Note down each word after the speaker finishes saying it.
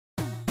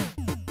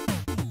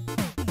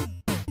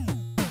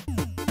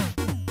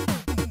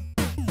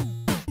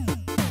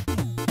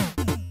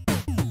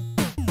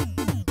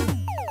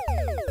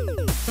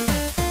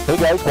Hey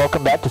guys,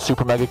 welcome back to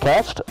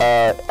SuperMegaCast.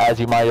 As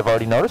you might have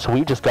already noticed,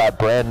 we just got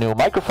brand new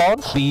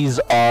microphones. These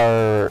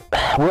are...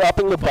 We're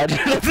upping the budget.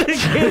 I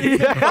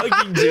can't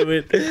fucking do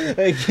it.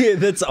 I can't.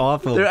 That's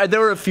awful. There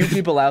were a few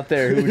people out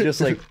there who were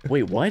just like,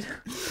 wait, what?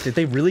 Did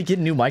they really get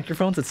new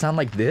microphones that sound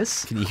like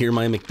this? Can you hear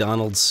my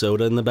McDonald's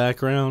soda in the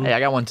background? Hey,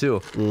 I got one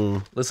too.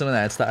 Listen to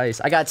that. It's the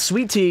ice. I got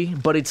sweet tea,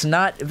 but it's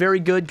not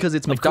very good because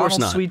it's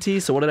McDonald's sweet tea,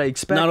 so what did I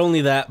expect? Not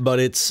only that, but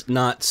it's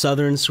not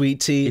Southern sweet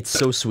tea. It's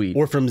so sweet.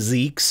 Or from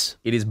Zeke's.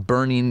 It is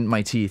burning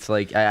my teeth.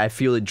 Like, I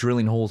feel it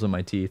drilling holes in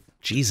my teeth.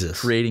 Jesus.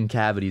 Creating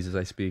cavities as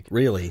I speak.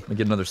 Really? I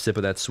get another sip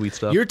of that sweet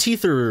stuff. Your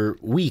teeth are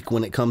weak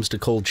when it comes to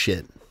cold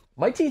shit.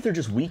 My teeth are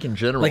just weak in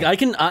general. Like, I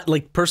can,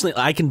 personally,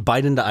 I can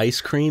bite into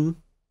ice cream,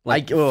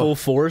 like, full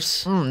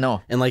force.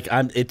 No. And, like,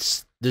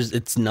 it's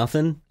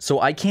nothing. So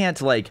I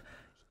can't, like,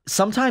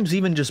 sometimes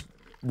even just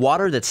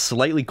water that's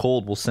slightly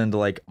cold will send,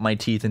 like, my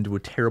teeth into a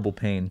terrible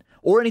pain.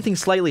 Or anything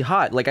slightly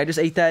hot. Like, I just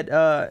ate that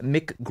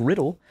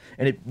McGriddle,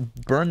 and it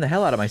burned the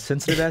hell out of my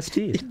sensitive-ass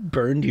teeth. It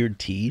burned your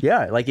teeth?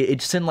 Yeah, like,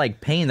 it sent,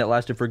 like, pain that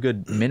lasted for a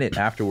good minute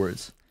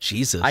afterwards.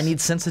 Jesus. I need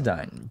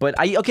Sensodyne. But,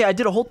 I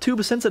did a whole tube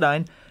of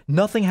Sensodyne.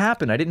 Nothing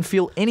happened. I didn't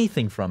feel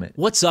anything from it.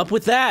 What's up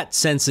with that,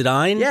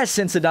 Sensodyne? Yeah,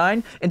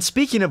 Sensodyne. And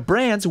speaking of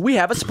brands, we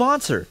have a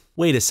sponsor.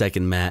 Wait a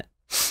second, Matt.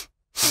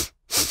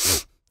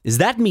 Is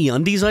that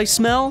MeUndies I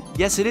smell?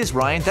 Yes, it is,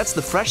 Ryan. That's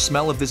the fresh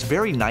smell of this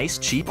very nice,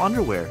 cheap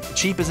underwear.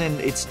 Cheap as in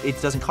it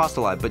doesn't cost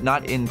a lot, but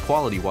not in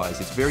quality-wise.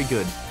 It's very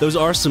good. Those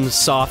are some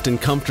soft and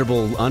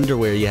comfortable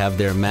underwear you have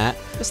there, Matt.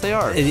 Yes, they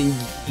are. And,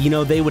 you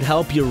know, they would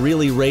help you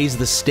really raise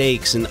the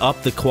stakes and up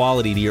the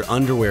quality to your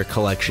underwear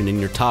collection in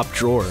your top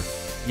drawer.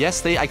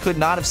 Yes, I could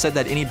not have said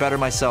that any better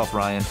myself,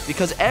 Ryan,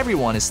 because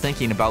everyone is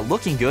thinking about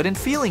looking good and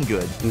feeling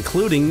good.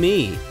 Including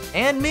me.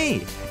 And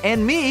me.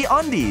 And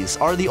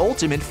MeUndies are the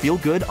ultimate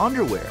feel-good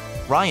underwear.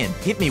 Ryan,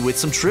 hit me with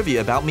some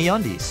trivia about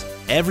MeUndies.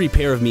 Every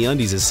pair of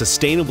MeUndies is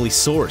sustainably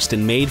sourced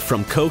and made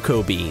from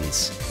cocoa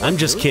beans. I'm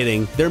just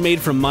kidding. They're made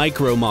from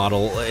micro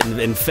model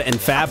and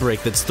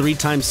fabric that's 3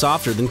 times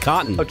softer than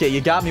cotton. Okay,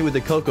 you got me with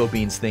the cocoa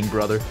beans thing,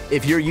 brother.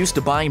 If you're used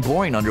to buying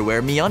boring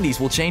underwear,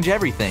 MeUndies will change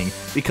everything.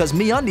 Because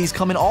MeUndies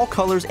come in all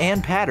colors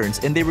and patterns,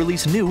 and they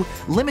release new,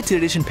 limited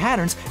edition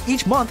patterns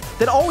each month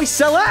that always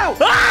sell out!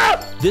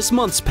 Ah! This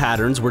month's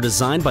patterns were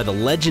designed by the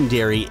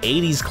legendary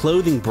 80s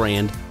clothing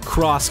brand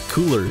Cross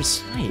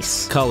Coolers.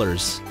 Nice.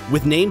 Colors.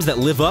 With names that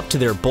live up to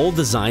their bold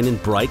design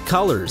and bright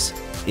colors.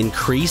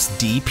 Increase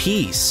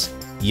D-Piece.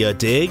 Ya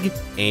dig?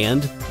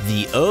 And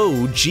the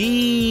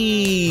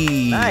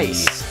OG.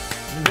 Nice.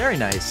 Very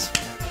nice.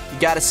 You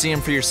gotta see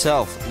them for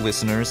yourself,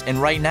 listeners. And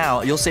right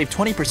now, you'll save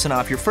 20%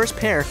 off your first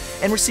pair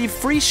and receive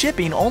free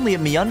shipping only at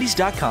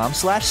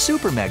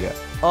MeUndies.com/SuperMega.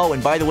 Oh,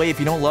 and by the way, if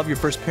you don't love your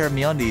first pair of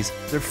MeUndies,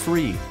 they're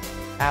free.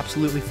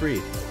 Absolutely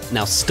free.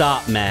 Now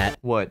stop, Matt.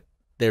 What?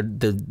 They're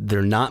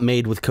not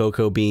made with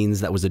cocoa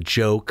beans. That was a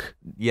joke.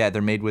 Yeah,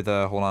 they're made with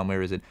hold on,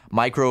 where is it?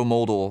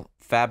 Micro-modal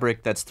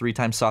fabric that's 3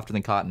 times softer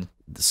than cotton.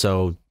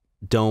 So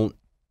don't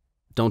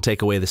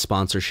take away the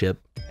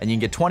sponsorship. And you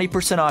can get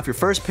 20% off your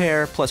first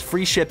pair plus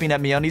free shipping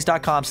at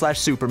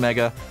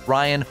MeUndies.com/SuperMega.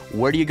 Ryan,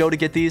 where do you go to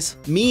get these?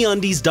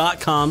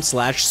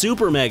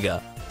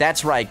 MeUndies.com/SuperMega.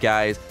 That's right,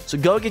 guys. So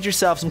go get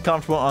yourself some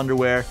comfortable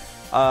underwear.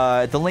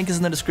 The link is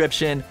in the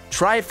description.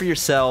 Try it for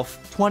yourself.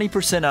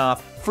 20%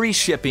 off. Free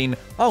shipping.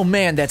 Oh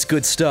man, that's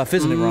good stuff,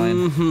 isn't it,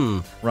 Ryan? Mm-hmm.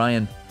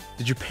 Ryan,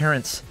 did your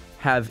parents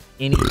have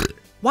any...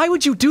 Why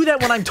would you do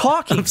that when I'm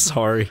talking? I'm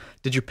sorry.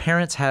 Did your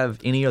parents have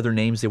any other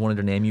names they wanted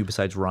to name you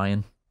besides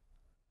Ryan?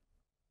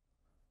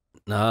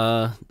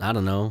 I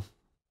don't know.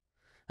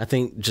 I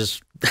think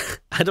just...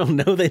 I don't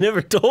know. They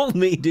never told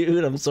me,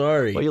 dude. I'm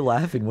sorry. Why are you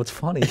laughing? What's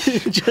funny?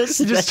 you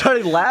just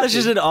started laughing. That's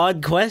just an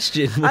odd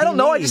question. I don't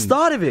know. I just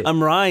thought of it.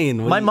 I'm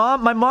Ryan. My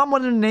mom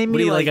wanted to name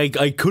me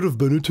I could have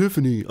been a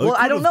Tiffany. Well,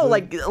 I don't know.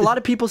 Like, a lot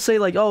of people say,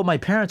 like, oh, my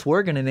parents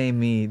were going to name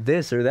me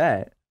this or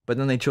that. But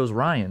then they chose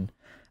Ryan.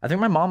 I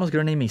think my mom was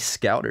going to name me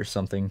Scout or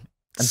something.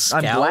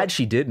 I'm glad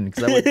she didn't,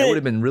 because that would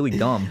have been really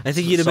dumb. I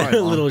think you'd have been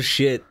a little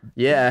shit.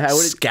 Yeah, I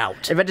would.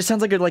 Scout. If it just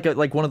sounds like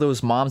one of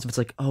those moms, if it's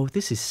like, oh,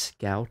 this is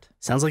Scout.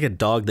 Sounds like a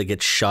dog that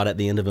gets shot at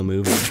the end of a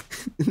movie.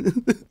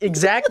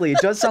 Exactly, it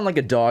does sound like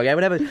a dog. I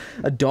would have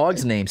a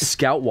dog's name,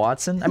 Scout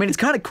Watson. I mean, it's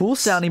kind of cool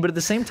sounding, but at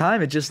the same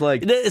time, it's just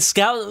like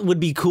Scout would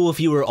be cool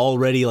if you were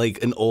already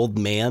like an old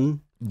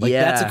man. Like,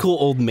 yeah, that's a cool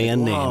old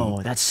man name.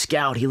 Oh, that's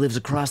Scout. He lives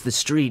across the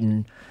street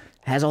and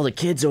has all the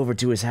kids over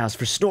to his house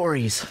for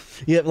stories.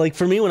 Yeah, like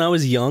for me when I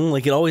was young,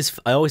 like I always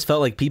felt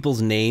like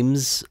people's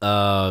names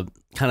kind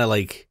of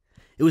like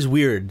it was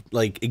weird,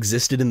 like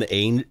existed in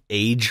the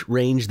age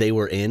range they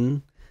were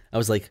in. I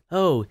was like,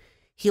 "Oh,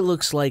 he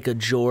looks like a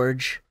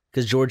George,"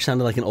 cuz George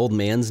sounded like an old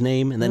man's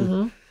name, and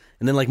then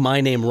like my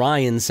name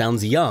Ryan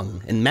sounds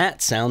young and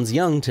Matt sounds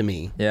young to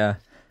me. Yeah.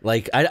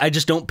 Like I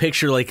just don't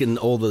picture like an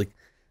old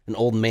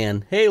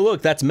man. Hey,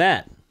 look, that's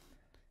Matt.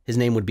 His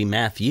name would be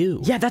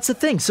Matthew. Yeah, that's the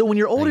thing. So when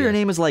you're older, your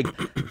name is like...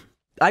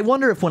 I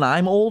wonder if when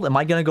I'm old, am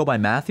I going to go by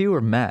Matthew or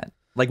Matt?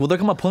 Like, will there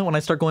come a point when I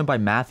start going by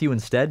Matthew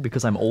instead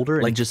because I'm older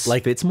and it just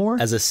fits more?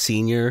 As a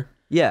senior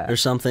or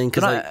something?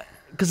 Because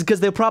because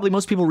they'll probably,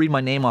 most people read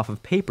my name off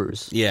of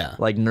papers. Yeah.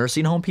 Like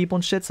nursing home people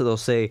and shit. So they'll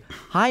say,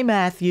 "Hi,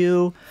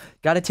 Matthew.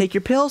 Got to take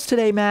your pills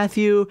today,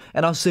 Matthew."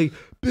 And I'll say,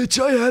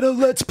 "Bitch, I had a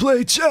Let's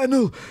Play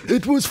channel.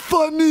 It was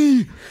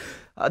funny."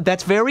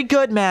 That's very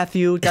good,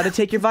 Matthew. Got to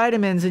take your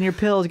vitamins and your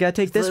pills. Got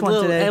to take this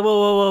one today. Hey,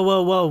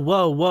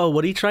 whoa.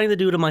 What are you trying to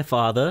do to my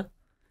father?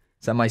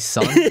 Is that my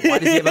son? Why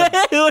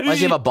does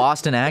he have a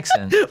Boston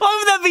accent? Why would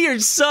that be your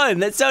son?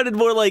 That sounded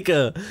more like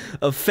a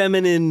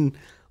feminine,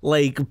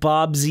 like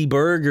Bobsy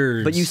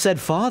Burgers. But you said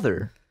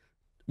father.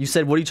 You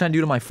said, "What are you trying to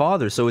do to my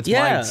father?" So it's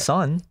my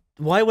son.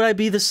 Why would I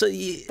be the son?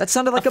 That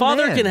sounded like a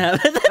father man. Can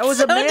have it. That was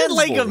a man's sounded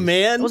like voice. a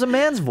man. It was a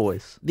man's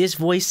voice. This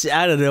voice,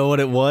 I don't know what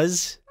it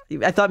was.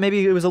 I thought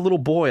maybe it was a little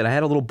boy, and I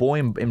had a little boy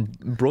in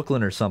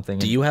Brooklyn or something.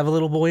 Do you have a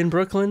little boy in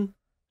Brooklyn?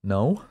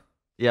 No.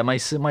 Yeah,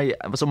 so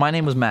my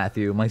name was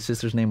Matthew. My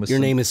sister's name was. Your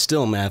name is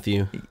still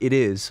Matthew. It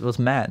is. Well, it's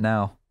Matt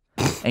now.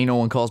 Ain't no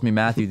one calls me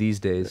Matthew these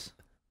days.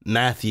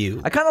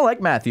 Matthew. I kind of like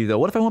Matthew though.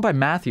 What if I went by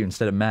Matthew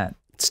instead of Matt?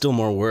 It's still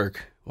more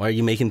work. Why are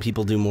you making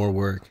people do more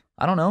work?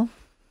 I don't know.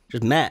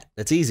 Just Matt.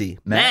 That's easy.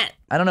 Matt.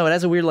 I don't know. It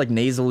has a weird like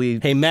nasally.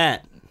 Hey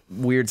Matt.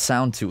 Weird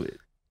sound to it.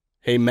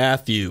 Hey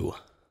Matthew.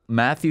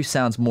 Matthew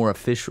sounds more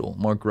official,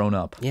 more grown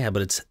up. Yeah,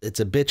 but it's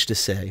a bitch to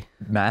say.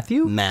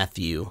 Matthew?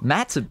 Matthew.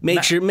 Matt's a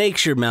makes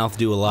your mouth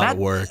do a lot of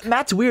work.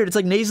 Matt's weird. It's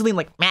like nasally and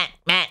like Matt.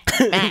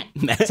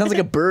 It sounds like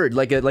a bird,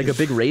 like a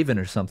big raven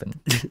or something.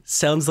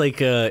 Sounds like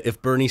if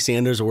Bernie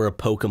Sanders were a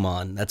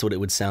Pokemon. That's what it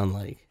would sound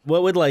like.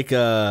 What would like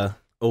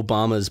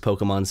Obama's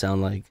Pokemon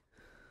sound like?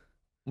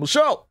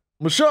 Michelle.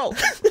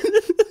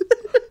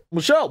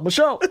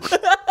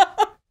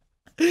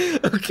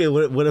 Okay,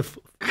 what if?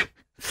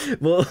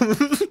 Well.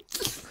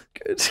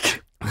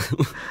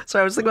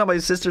 Sorry, I was thinking about my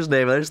sister's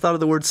name, and I just thought of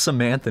the word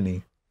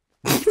Samanthony.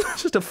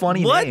 It's just a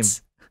funny name.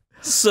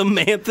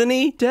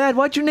 Samanthony? Dad,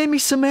 why'd you name me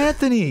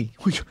Samanthony?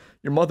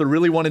 Your mother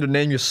really wanted to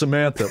name you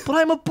Samantha, but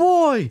I'm a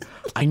boy.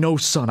 I know,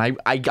 son.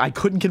 I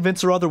couldn't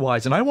convince her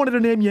otherwise, and I wanted to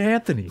name you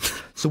Anthony.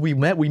 So we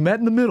met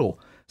in the middle.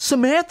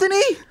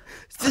 Samanthony?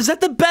 Is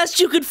that the best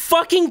you could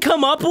fucking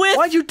come up with?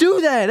 Why'd you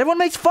do that? Everyone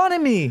makes fun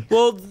of me.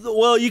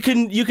 Well, you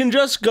can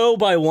just go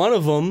by one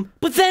of them.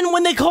 But then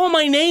when they call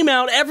my name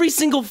out every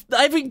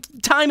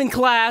time in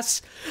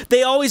class,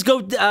 they always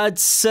go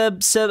Sam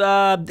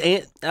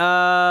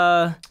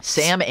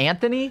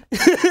Anthony?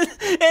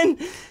 and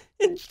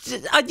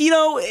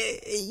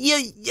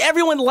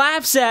everyone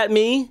laughs at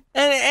me,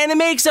 and it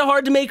makes it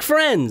hard to make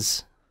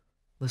friends.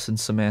 Listen,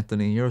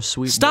 Samanthony, you're a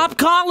sweet. Stop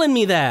calling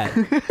me that.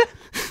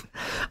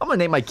 I'm gonna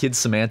name my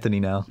kids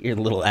Samanthony now. You're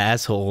a little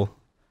asshole.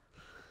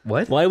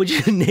 What? Why would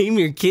you name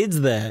your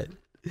kids that?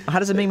 How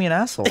does it make me an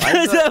asshole?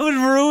 That would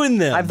ruin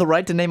them. I have the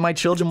right to name my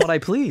children what I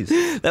please.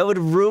 That would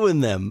ruin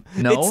them.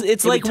 No,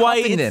 it's like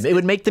why them. It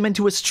would make them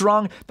into a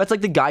strong. That's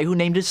like the guy who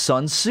named his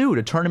son Sue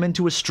to turn him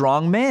into a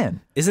strong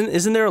man.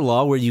 Isn't there a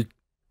law where you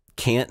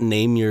can't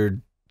name your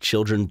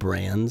children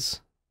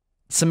brands?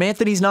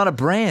 Samanthony's not a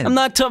brand. I'm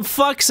not to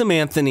fuck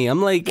Samanthony.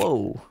 I'm like,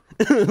 whoa.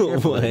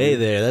 Well, hey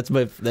there, that's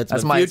my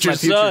future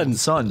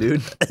son,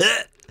 dude.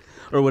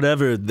 Or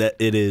whatever that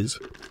it is.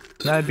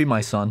 That'd be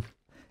my son.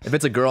 If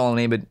it's a girl, I'll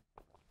name it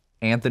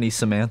Anthony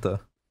Samantha.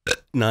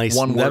 Nice.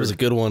 One word. That was a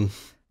good one.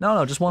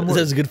 No, just one word.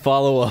 That was a good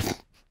follow-up.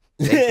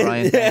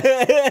 Thanks,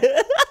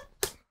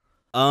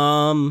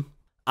 Ryan.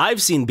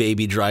 I've seen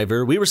Baby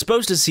Driver. We were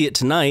supposed to see it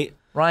tonight.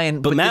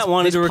 Ryan, but Matt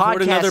wanted to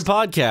record another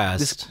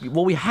podcast.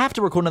 Well, we have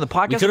to record another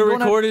podcast. We could have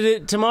recorded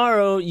it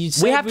tomorrow. You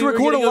said we have to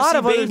record a lot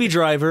of Baby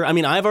Driver. I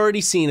mean, I've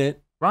already seen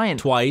it. Ryan,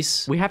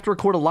 twice. We have to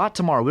record a lot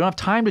tomorrow. We don't have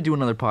time to do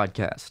another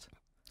podcast.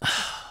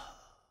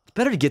 It's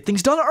better to get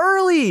things done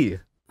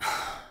early.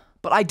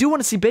 But I do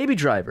want to see Baby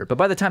Driver. But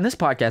by the time this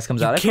podcast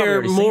comes out, I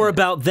care more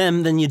about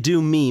them than you do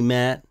me,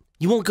 Matt.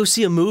 You won't go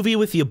see a movie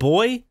with your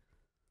boy?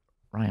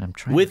 Ryan, I'm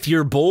trying. With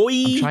your boy?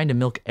 I'm trying to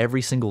milk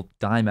every single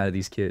dime out of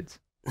these kids.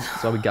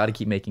 So we got to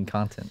keep making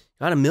content.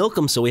 Gotta milk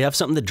them so we have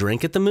something to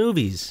drink at the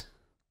movies.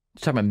 You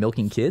talking about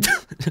milking kids?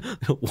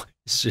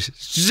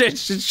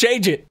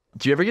 Change it.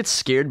 Do you ever get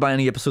scared by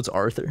any episodes of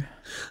Arthur?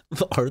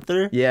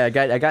 Arthur? Yeah,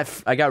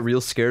 I got real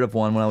scared of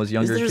one when I was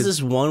younger. There's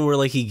this one where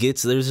like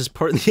there's this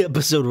part in the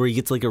episode where he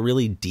gets like a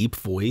really deep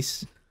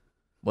voice.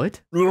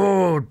 What?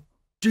 Oh,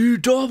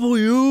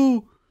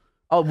 DW.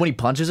 Oh, when he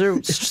punches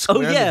her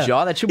square in the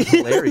jaw? That should be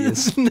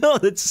hilarious. No,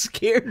 that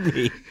scared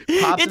me.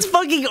 It's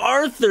fucking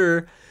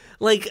Arthur,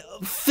 like,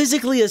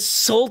 physically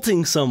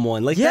assaulting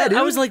someone. Like, yeah, that,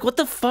 I was like, what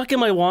the fuck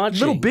am I watching?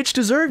 Little bitch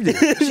deserved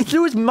it. She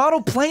threw his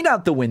model plane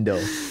out the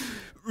window.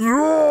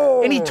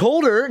 And he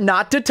told her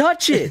not to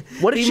touch it.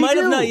 What did she do?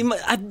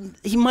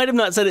 He might have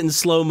not said it in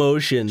slow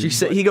motion.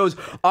 He goes,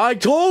 I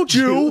told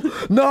you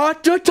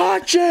not to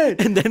touch it.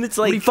 And then it's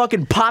like... When he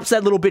fucking pops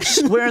that little bitch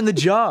square in the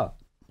jaw.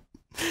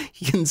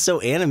 He's getting so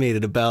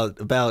animated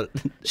about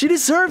she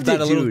deserved it,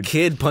 a little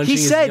kid punching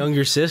his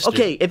younger sister.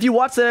 Okay, if you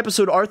watch that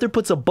episode, Arthur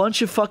puts a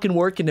bunch of fucking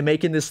work into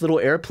making this little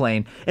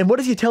airplane. And what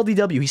does he tell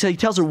DW? He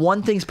tells her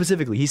one thing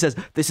specifically. He says,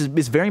 "This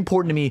is very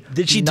important to me."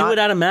 Did she do it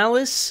out of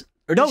malice?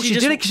 Or No, she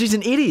did it because she's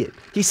an idiot.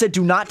 He said,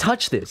 do not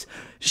touch this.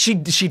 She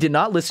did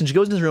not listen. She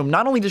goes in his room.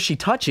 Not only does she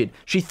touch it,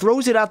 she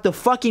throws it out the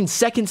fucking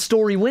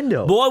second-story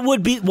window. What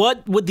would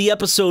the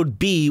episode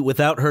be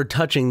without her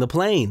touching the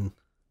plane?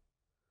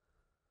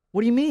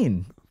 What do you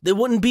mean? It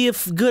wouldn't be a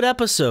good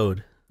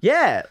episode.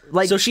 Yeah,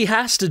 like... So she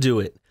has to do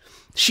it.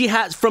 She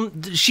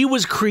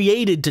was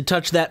created to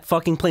touch that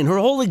fucking plane. Her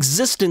whole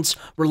existence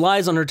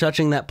relies on her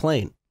touching that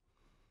plane.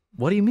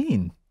 What do you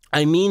mean?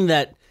 I mean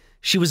that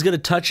she was going to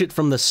touch it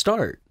from the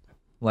start.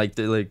 Like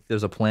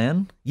there's a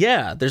plan?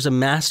 Yeah, there's a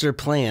master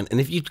plan. And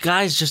if you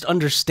guys just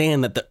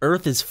understand that the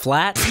Earth is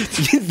flat...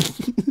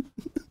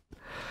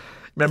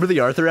 Remember the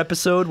Arthur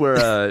episode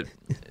where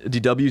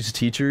DW's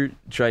teacher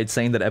tried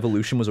saying that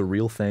evolution was a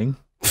real thing?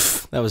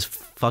 That was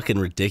fucking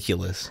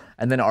ridiculous.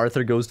 And then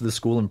Arthur goes to the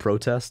school and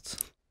protests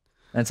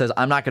and says,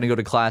 I'm not going to go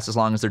to class as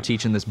long as they're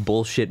teaching this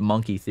bullshit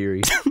monkey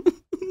theory.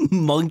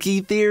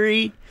 Monkey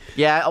theory?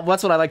 Yeah,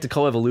 that's what I like to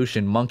call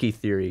evolution, monkey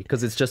theory,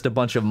 because it's just a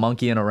bunch of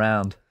monkeying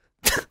around.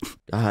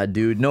 God,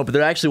 dude. No, but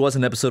there actually was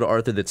an episode of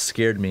Arthur that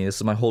scared me. This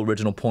is my whole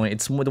original point.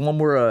 It's the one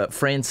where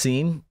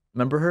Francine,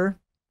 remember her?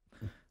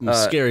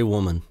 Scary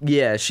woman.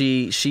 Yeah,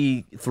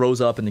 she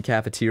throws up in the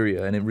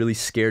cafeteria, and it really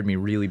scared me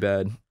really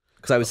bad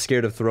because I was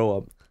scared of throw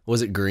up.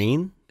 Was it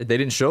green? They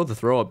didn't show the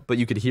throw up, but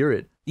you could hear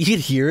it. You could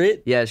hear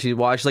it? Yeah, she's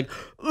like,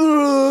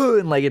 ugh,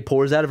 and like it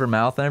pours out of her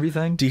mouth and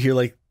everything. Do you hear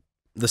like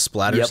the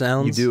splatter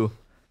sounds? You do.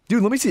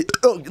 Dude, let me see.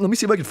 Oh, let me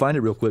see if I can find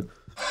it real quick.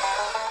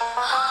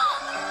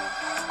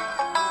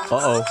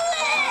 Uh-oh.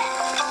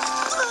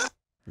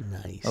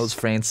 Nice. That was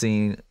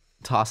Francine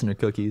tossing her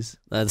cookies.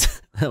 That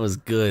was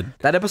good.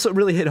 That episode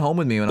really hit home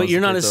with me when I was But you're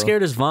a not kid, as though.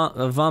 scared as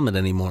of vomit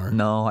anymore.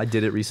 No, I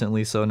did it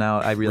recently, so now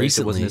I realized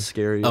it wasn't as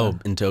scary. Oh,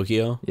 in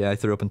Tokyo? Yeah, I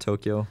threw up in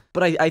Tokyo.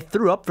 But I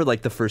threw up for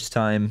like the first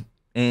time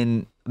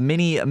in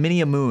many a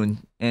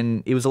moon,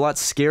 and it was a lot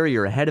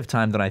scarier ahead of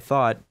time than I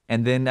thought,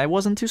 and then I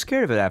wasn't too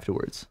scared of it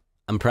afterwards.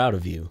 I'm proud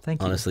of you.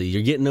 Thank you. Honestly,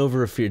 you're getting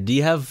over a fear. Do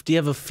you have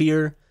a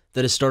fear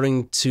that is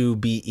starting to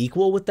be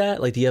equal with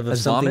that? Like, do you have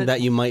something vomit?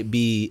 that you might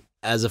be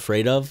as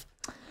afraid of?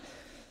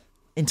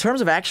 In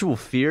terms of actual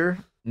fear,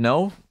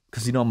 no,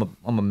 because you know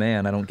I'm a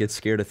man. I don't get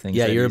scared of things.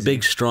 Yeah, that you're easy. a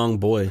big, strong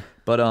boy.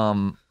 But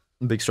a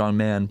big strong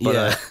man. But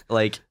Yeah.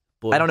 like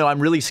Boy. I don't know. I'm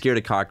really scared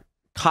of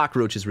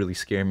cockroaches. Really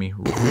scare me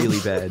really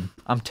bad.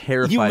 I'm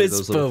terrified You of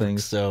those little misspoke,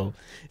 things. so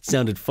it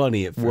sounded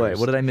funny at first.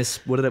 What did I miss?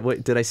 What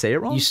did I say it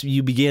wrong?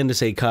 You began to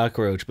say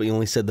cockroach, but you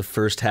only said the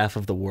first half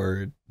of the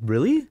word.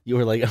 Really? You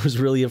were like, I was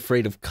really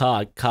afraid of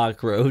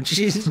cockroach.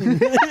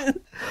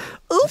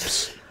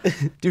 Oops.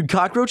 Dude,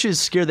 cockroaches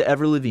scare the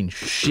ever-living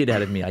shit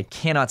out of me. I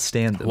cannot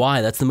stand them.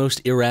 Why? That's the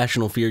most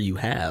irrational fear you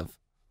have.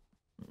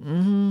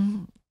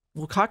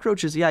 Well,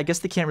 cockroaches, yeah, I guess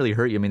they can't really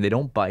hurt you. I mean, they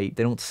don't bite,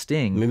 they don't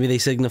sting. Maybe they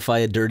signify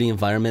a dirty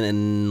environment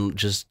and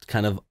just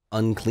kind of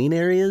unclean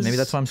areas. Maybe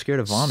that's why I'm scared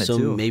of vomit, so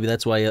too. maybe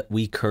that's why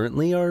we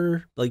currently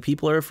are, like,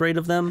 people are afraid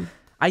of them?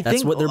 I That's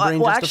think what their brain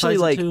justifies actually, it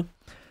like, to?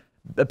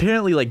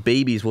 apparently, like,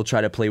 babies will try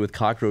to play with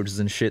cockroaches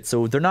and shit,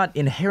 so they're not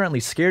inherently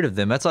scared of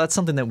them. That's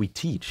something that we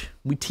teach.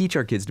 We teach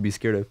our kids to be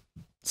scared of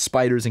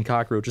spiders and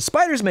cockroaches.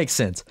 Spiders make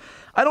sense.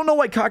 I don't know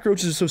why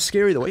cockroaches are so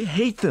scary, though. I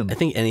hate them. I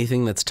think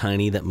anything that's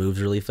tiny that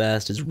moves really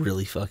fast is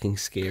really fucking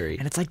scary.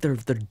 And it's like they're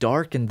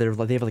dark and they have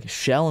like a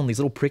shell and these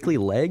little prickly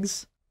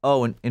legs.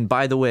 Oh, and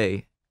by the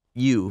way,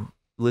 you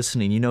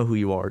listening, you know who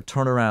you are.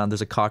 Turn around.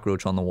 There's a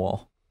cockroach on the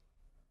wall.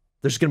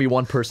 There's gonna be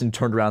one person who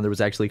turned around. There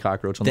was actually a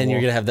cockroach on the wall. Then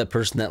you're gonna have that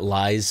person that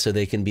lies so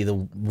they can be the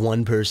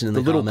one person in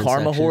the little comments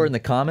karma section. whore in the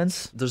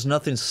comments. There's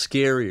nothing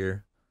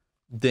scarier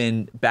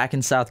than back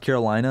in South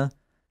Carolina,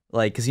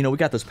 like, cause you know we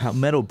got those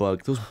palmetto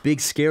bugs, those big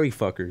scary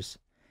fuckers.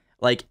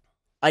 Like,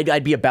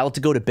 I'd be about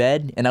to go to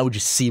bed and I would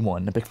just see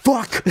one. I'd be like,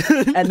 fuck!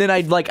 And then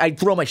I'd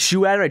throw my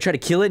shoe at it, I'd try to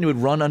kill it, and it would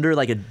run under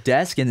like a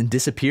desk and then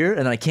disappear, and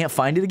then I can't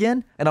find it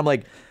again. And I'm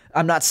like,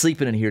 I'm not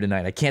sleeping in here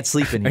tonight. I can't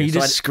sleep in here. Are you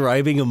So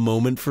describing a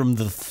moment from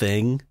The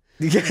Thing?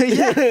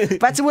 yeah,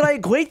 that's what I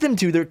equate them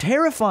to. They're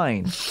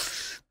terrifying.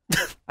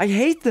 I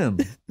hate them.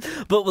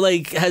 But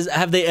like,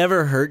 have they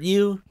ever hurt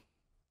you?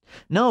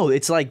 No,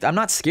 it's like I'm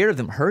not scared of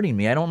them hurting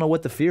me. I don't know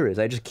what the fear is.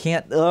 I just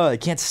can't. I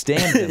can't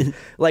stand them.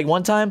 Like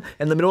one time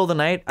in the middle of the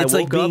night, It's I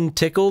like woke being up.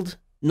 tickled,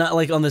 not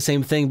like on the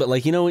same thing, but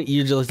like, you know,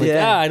 you're just like,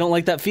 Yeah. I don't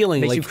like that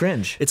feeling. Makes like, you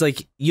cringe. It's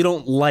like you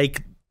don't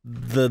like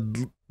the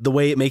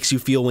way it makes you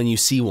feel when you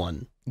see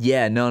one.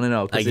 Yeah, no.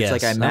 Because it's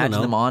like guess. I I don't imagine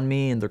know. them on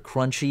me and they're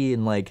crunchy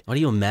and like Why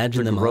do you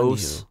imagine they're them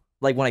gross. on you?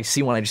 Like when I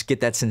see one, I just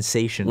get that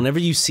sensation. Whenever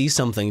you see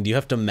something, do you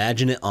have to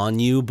imagine it on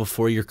you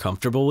before you're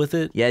comfortable with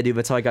it? Yeah, dude,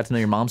 that's how I got to know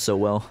your mom so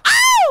well.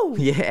 Ow!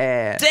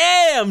 Yeah.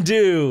 Damn,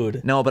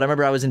 dude! No, but I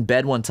remember I was in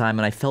bed one time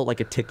and I felt like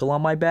a tickle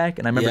on my back,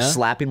 and I remember Yeah?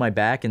 slapping my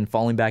back and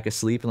falling back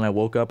asleep, and then I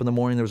woke up in the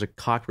morning, there was a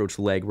cockroach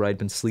leg where I'd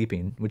been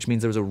sleeping, which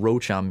means there was a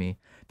roach on me.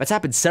 That's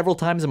happened several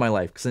times in my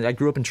life, because I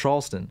grew up in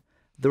Charleston.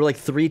 There were like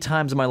 3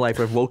 times in my life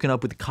where I've woken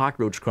up with a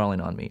cockroach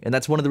crawling on me, and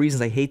that's one of the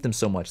reasons I hate them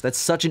so much. That's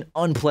such an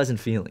unpleasant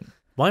feeling.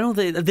 Why don't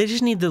they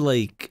just need to,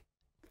 like,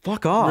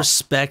 Fuck off.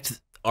 respect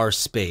our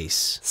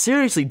space.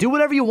 Seriously, do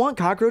whatever you want,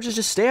 cockroaches.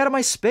 Just stay out of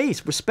my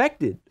space.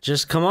 Respect it.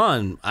 Just come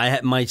on. I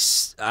have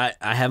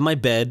my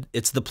bed.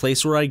 It's the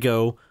place where I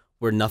go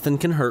where nothing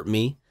can hurt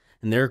me.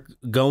 And they're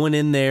going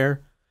in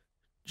there,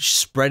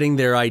 spreading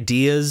their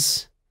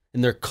ideas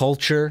and their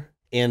culture,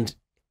 and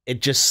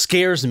it just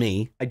scares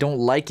me. I don't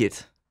like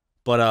it.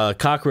 But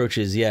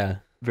cockroaches, yeah.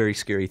 Very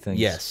scary things.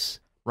 Yes.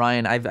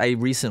 Ryan, I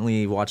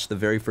recently watched the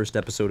very first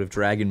episode of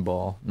Dragon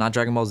Ball. Not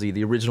Dragon Ball Z,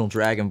 the original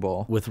Dragon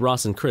Ball. With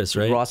Ross and Chris,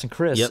 right? Ross and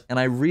Chris. Yep. And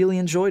I really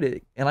enjoyed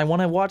it. And I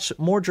want to watch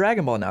more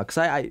Dragon Ball now. Because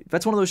I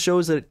that's one of those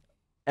shows that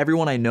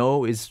everyone I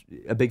know is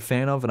a big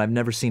fan of, and I've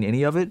never seen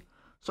any of it.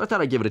 So I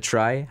thought I'd give it a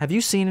try. Have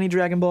you seen any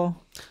Dragon Ball?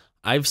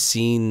 I've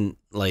seen,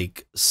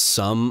 like,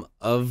 some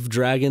of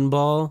Dragon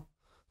Ball,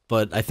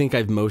 but I think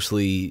I've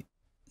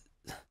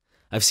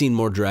seen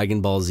more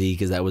Dragon Ball Z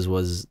because that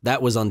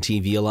was on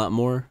TV a lot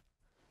more.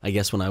 I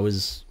guess when I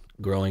was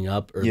growing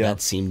up, or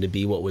that seemed to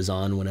be what was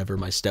on whenever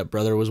my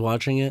stepbrother was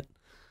watching it.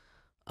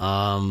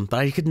 But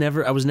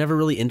I was never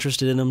really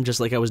interested in them, just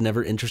like I was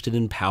never interested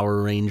in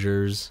Power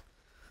Rangers.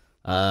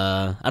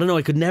 I don't know,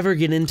 I could never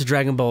get into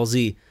Dragon Ball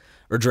Z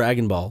or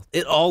Dragon Ball.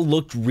 It all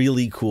looked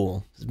really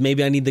cool.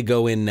 Maybe I need to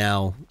go in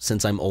now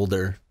since I'm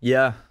older.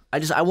 Yeah.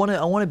 I want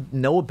to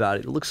know about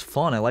it. It looks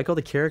fun. I like all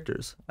the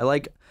characters.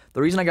 The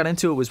reason I got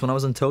into it was when I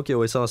was in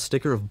Tokyo, I saw a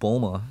sticker of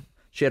Bulma.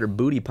 She had her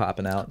booty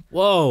popping out.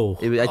 Whoa.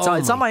 It's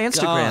on my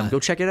Instagram. God. Go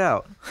check it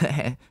out.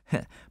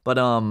 But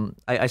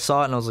I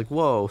saw it and I was like,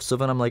 whoa. So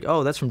then I'm like,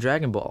 oh, that's from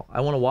Dragon Ball. I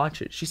want to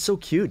watch it. She's so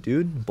cute,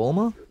 dude.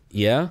 Bulma?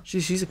 Yeah?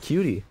 She's a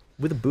cutie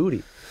with a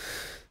booty.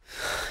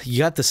 You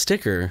got the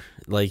sticker.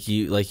 I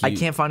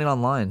can't find it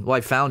online. Well,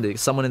 I found it.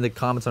 Someone in the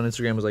comments on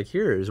Instagram was like,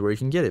 here's where you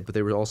can get it. But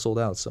they were all sold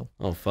out, so.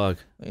 Oh, fuck.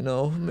 You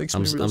know, it makes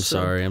me real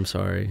sad. I'm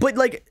sorry. But,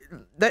 like,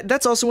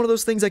 that's also one of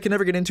those things I could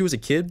never get into as a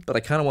kid, but I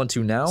kind of want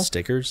to now.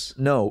 Stickers?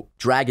 No,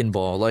 Dragon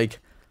Ball. Like,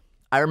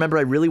 I remember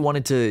I really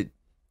wanted to.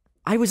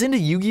 I was into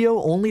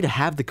Yu-Gi-Oh! Only to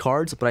have the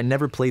cards, but I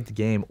never played the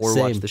game or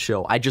watched the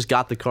show. I just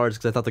got the cards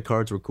because I thought the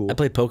cards were cool. I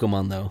played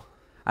Pokemon, though.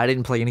 I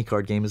didn't play any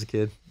card game as a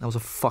kid. I was a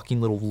fucking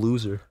little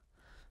loser.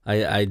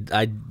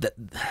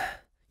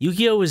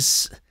 Yu-Gi-Oh!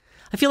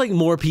 I feel like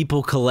more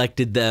people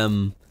collected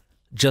them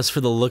just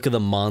for the look of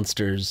the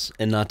monsters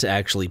and not to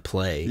actually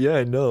play. Yeah,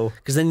 I know.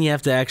 Because then you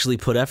have to actually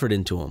put effort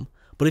into them.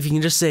 But if you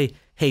can just say,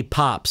 hey,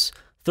 Pops,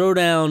 throw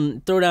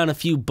down a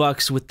few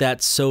bucks with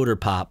that soda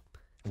pop.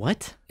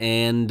 What?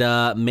 And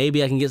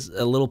maybe I can get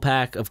a little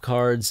pack of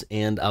cards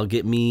and I'll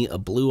get me a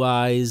Blue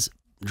Eyes,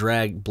 Blue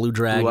Dragon.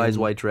 Blue Eyes,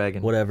 White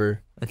Dragon.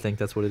 Whatever. I think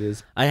that's what it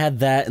is. I had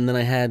that, and then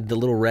I had the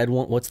little red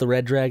one. What's the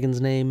red dragon's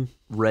name?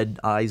 Red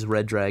Eyes,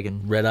 Red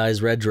Dragon. Red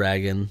Eyes, Red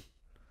Dragon.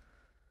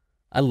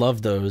 I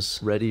love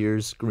those. Red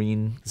Ears,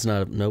 Green. It's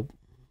not, nope.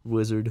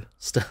 Wizard.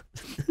 Stuff.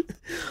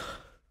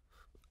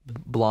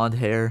 Blonde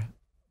hair,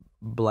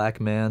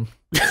 Black Man.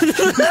 That's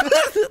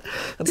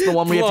the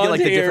one where you have to get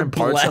like the different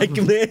parts black of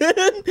them. man.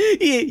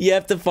 You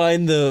have to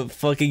find the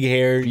fucking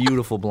hair.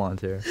 Beautiful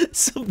blonde hair.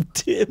 Some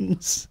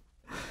Tims.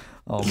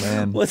 Oh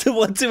man. What's it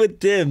with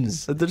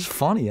Tims? They're just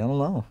funny. I don't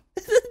know.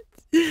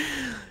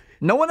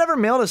 No one ever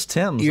mailed us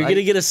Tims. You're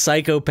gonna get a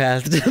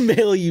psychopath to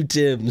mail you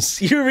Tims.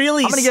 I'm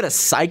gonna get a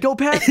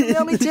psychopath to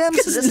mail me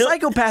Tims? A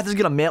psychopath is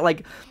gonna mail,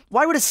 like,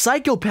 why would a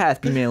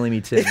psychopath be mailing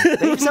me Tims? They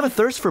just have a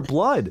thirst for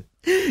blood.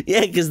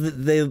 Yeah, because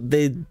they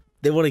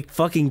want to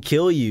fucking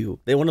kill you.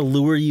 They want to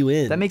lure you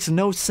in. That makes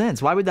no sense.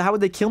 How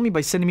would they kill me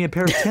by sending me a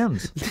pair of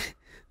Tims?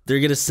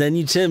 They're gonna send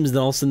you Tims, and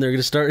all of a sudden they're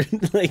gonna start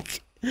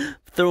like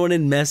throwing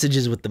in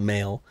messages with the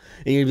mail,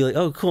 and you're gonna be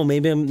like, "Oh, cool.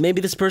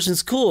 Maybe this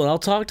person's cool, and I'll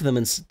talk to them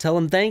and tell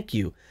them thank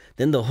you."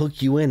 Then they'll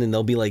hook you in, and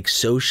they'll be like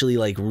socially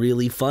like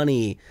really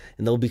funny,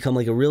 and they'll become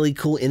like a really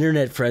cool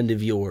internet friend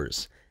of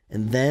yours.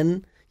 And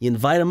then you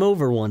invite them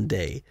over one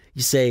day.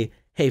 You say,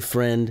 "Hey,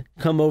 friend,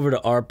 come over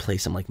to our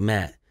place." I'm like,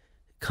 "Matt,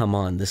 come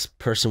on. This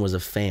person was a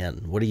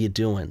fan. What are you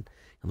doing?"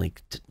 I'm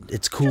like,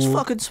 "It's cool. Just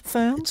fucking some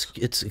fans.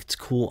 It's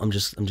cool. I'm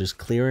just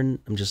clearing.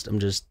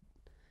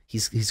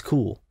 He's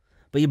cool."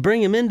 But you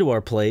bring him into our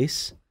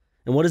place,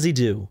 and what does he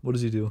do? What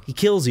does he do? He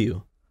kills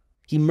you.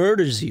 He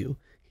murders you.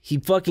 He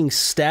fucking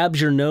stabs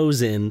your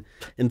nose in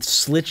and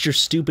slits your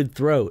stupid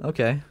throat.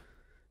 Okay.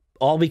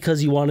 All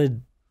because you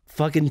wanted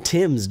fucking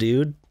Tims,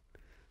 dude.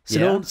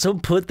 So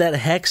don't put that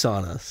hex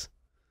on us.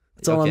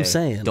 That's all I'm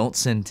saying. Don't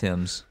send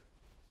Tims.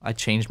 I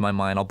changed my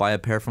mind. I'll buy a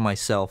pair for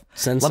myself.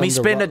 Let me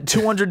spend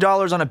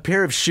 $200 on a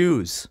pair of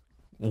shoes.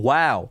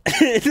 Wow.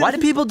 Why do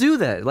people do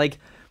that? Like,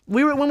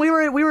 we were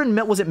in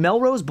was it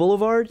Melrose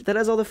Boulevard that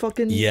has all the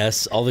fucking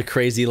yes, all the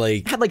crazy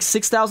like had like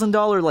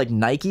 $6,000 like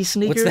Nike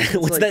sneakers.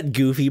 What's that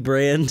goofy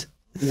brand?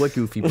 What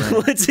goofy brand?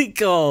 What's it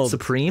called?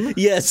 Supreme?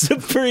 Yes,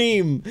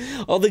 Supreme.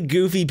 All the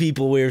goofy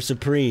people wear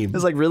Supreme.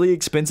 There's like really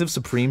expensive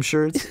Supreme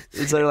shirts.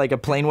 Is there like a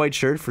plain white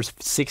shirt for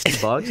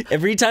 $60?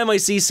 Every time I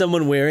see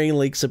someone wearing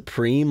like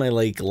Supreme, I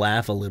like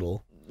laugh a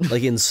little.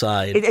 Like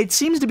inside. It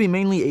seems to be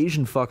mainly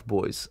Asian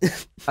fuckboys.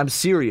 I'm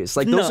serious.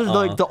 Like those are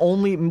like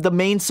the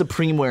main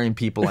Supreme wearing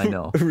people I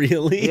know.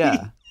 Really?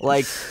 Yeah.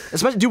 Like,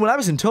 especially, dude, when I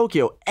was in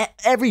Tokyo,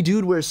 every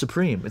dude wears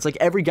Supreme. It's like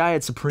every guy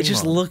had Supreme It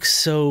just on. looks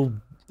so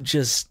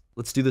just...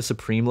 Let's do the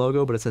Supreme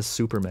logo, but it says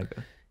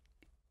SuperMega.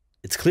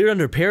 It's clear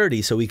under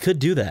parody, so we could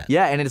do that.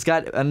 Yeah, and it's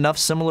got enough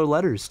similar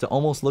letters to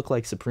almost look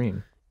like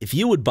Supreme. If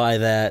you would buy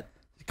that...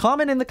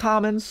 Comment in the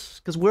comments,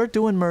 because we're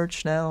doing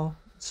merch now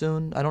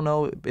soon. I don't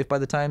know if by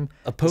the time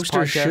a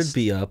poster should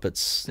be up.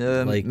 It's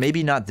like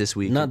maybe not this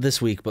week. Not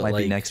this week, but might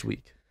like be next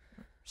week.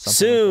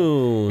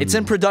 Soon. Like it's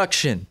in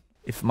production.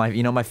 If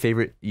my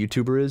favorite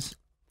YouTuber is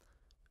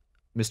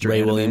Mr. Ray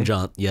Anime. William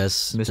John.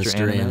 Yes,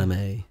 Mr.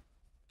 Anime.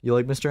 You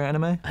like Mr.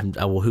 Anime?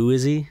 Well, who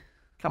is he?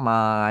 Come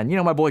on, you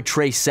know my boy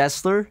Trey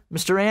Sessler,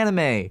 Mr.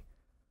 Anime.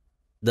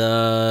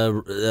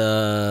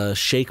 The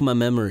shake my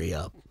memory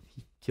up.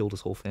 He killed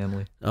his whole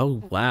family.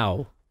 Oh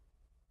wow.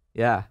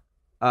 Yeah.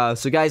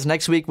 So guys,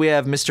 next week we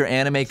have Mr.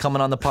 Anime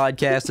coming on the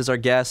podcast as our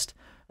guest.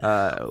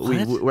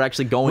 We're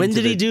actually going. When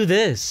did he do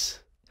this?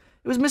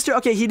 It was Mr.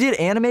 Okay, he did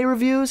anime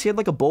reviews. He had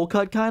like a bowl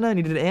cut kind of, and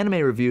he did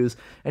anime reviews.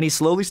 And he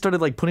slowly started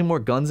like putting more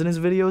guns in his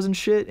videos and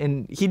shit.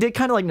 And he did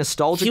kind of like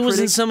nostalgia. He was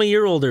in some of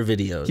your older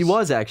videos. He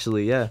was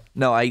actually, yeah.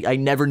 No, I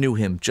never knew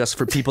him. Just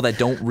for people that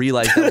don't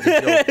realize that was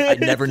a joke, I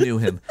never knew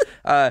him.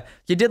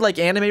 He did like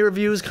anime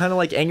reviews, kind of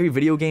like angry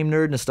video game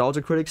nerd,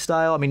 nostalgia critic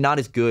style. I mean, not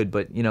as good,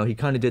 but you know, he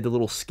kind of did the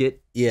little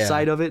skit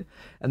side of it.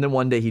 And then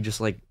one day he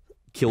just like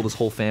killed his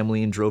whole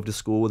family and drove to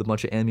school with a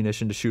bunch of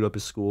ammunition to shoot up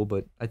his school,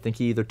 but I think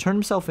he either turned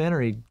himself in or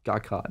he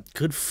got caught.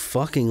 Good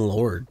fucking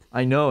lord.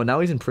 I know,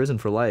 now he's in prison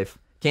for life.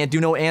 Can't do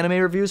no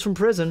anime reviews from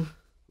prison.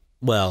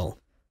 Well,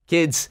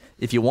 kids,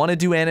 if you want to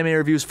do anime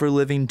reviews for a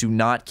living, do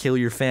not kill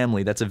your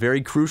family. That's a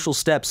very crucial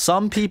step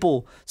some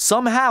people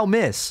somehow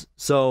miss.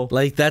 So,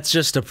 like, that's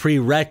just a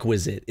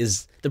prerequisite.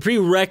 Is the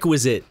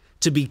prerequisite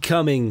to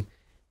becoming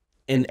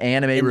an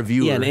anime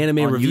reviewer? Yeah, an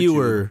anime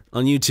reviewer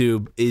on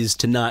YouTube is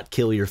to not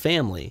kill your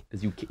family.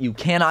 You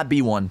cannot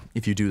be one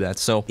if you do that.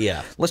 So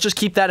yeah, let's just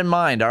keep that in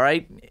mind. All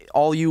right,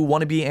 all you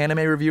wannabe anime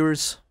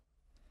reviewers,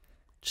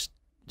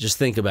 just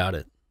think about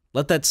it.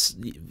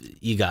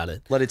 You got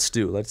it. Let it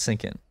stew. Let it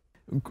sink in.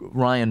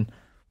 Ryan,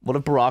 what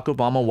if Barack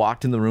Obama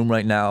walked in the room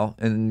right now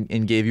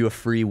and gave you a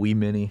free Wii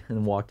Mini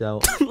and walked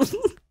out?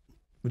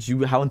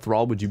 How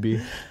enthralled would you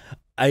be?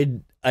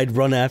 I'd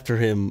run after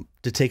him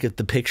to take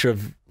the picture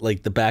of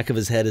like the back of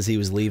his head as he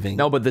was leaving.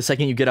 No, but the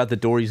second you get out the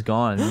door, he's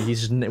gone.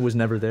 It was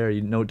never there.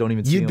 Don't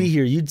even see him. You'd be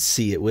here. You'd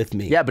see it with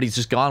me. Yeah, but he's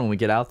just gone when we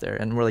get out there.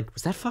 And we're like,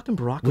 was that fucking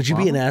Barack Obama? Would you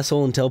be an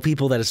asshole and tell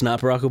people that it's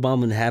not Barack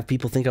Obama and have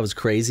people think I was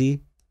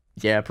crazy?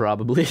 Yeah,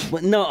 probably.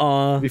 But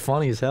no, it'd be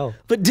funny as hell.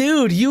 But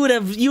dude, you would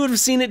have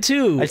seen it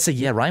too. I'd say,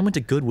 yeah, Ryan went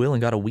to Goodwill and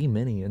got a Wii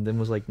Mini, and then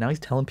was like, now he's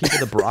telling people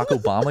that Barack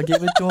Obama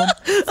gave it to him.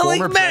 I'm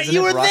like, Matt,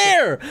 you were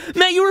there.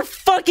 Matt, you were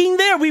fucking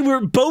there. We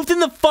were both in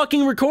the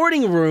fucking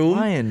recording room.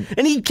 Ryan,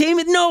 and he came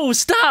in. No,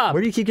 stop.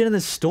 Where do you keep getting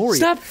this story?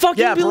 Stop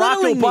fucking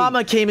belittling me. Barack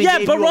Obama came and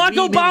gave Barack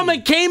you a Wii Obama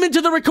Mini. came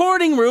into the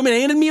recording room and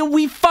handed me a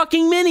Wii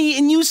fucking Mini,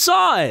 and you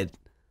saw it.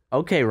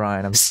 Okay,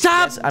 Ryan.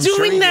 Stop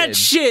doing that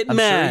shit, I'm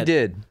Matt. sure he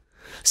did.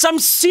 Some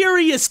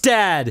serious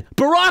dad.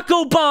 Barack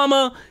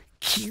Obama.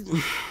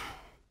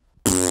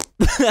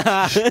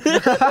 That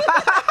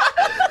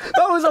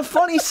was a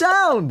funny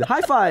sound. High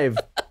five.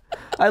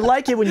 I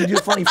like it when you do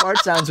funny fart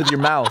sounds with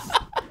your mouth.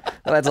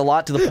 That adds a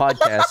lot to the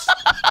podcast.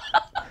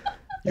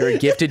 You're a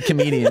gifted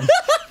comedian.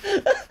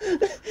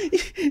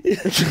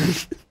 Did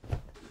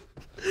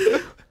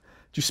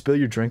you spill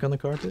your drink on the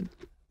carpet?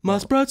 My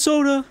Sprite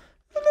soda.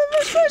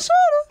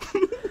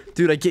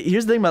 Dude,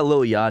 here's the thing about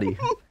Lil Yachty.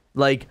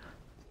 Like,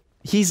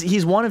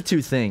 he's one of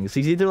two things.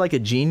 He's either like a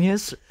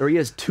genius or he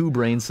has two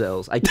brain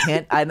cells. I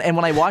can't. And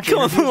when I watch it,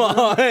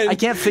 I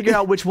can't figure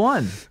out which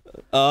one.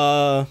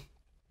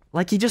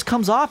 Like, he just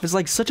comes off as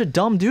like such a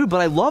dumb dude,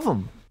 but I love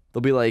him.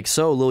 They'll be like,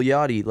 "So, Lil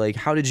Yachty, like,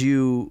 how did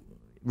you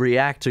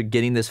react to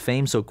getting this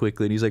fame so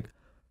quickly?" And he's like,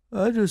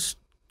 it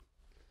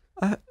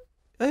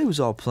was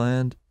all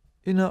planned.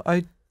 You know,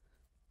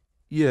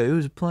 yeah, it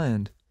was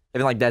planned. I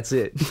mean, like, that's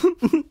it.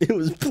 It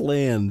was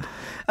planned.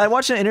 I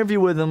watched an interview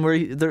with him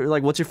where they're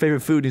like, "What's your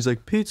favorite food?" And he's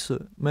like,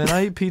 "Pizza. Man,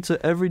 I eat pizza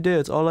every day.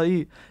 It's all I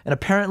eat." And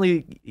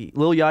apparently,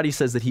 Lil Yachty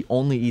says that he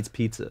only eats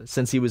pizza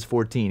since he was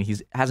 14. He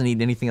hasn't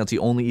eaten anything else. He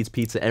only eats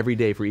pizza every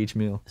day for each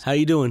meal. How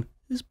you doing?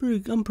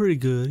 I'm pretty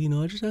good. You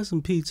know, I just had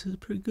some pizza. It's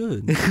pretty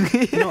good.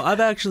 You know,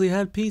 I've actually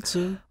had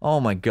pizza. Oh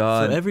my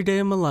god! For every day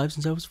of my life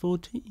since I was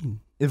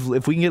 14.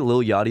 If we can get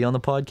Lil Yachty on the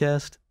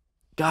podcast,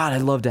 God,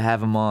 I'd love to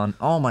have him on.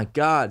 Oh my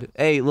god!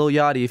 Hey, Lil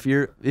Yachty,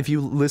 if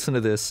you listen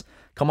to this,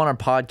 come on our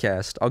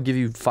podcast. I'll give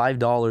you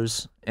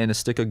 $5 and a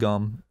stick of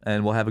gum,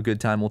 and we'll have a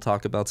good time. We'll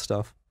talk about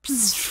stuff.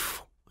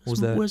 What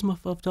was that? Where's my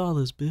 $5,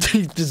 bitch?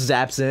 He just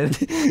zaps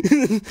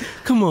in.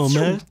 Come on,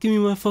 man. Give me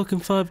my fucking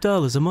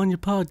 $5. I'm on your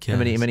podcast.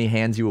 And then he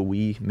hands you a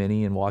Wii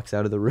Mini and walks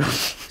out of the room.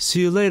 See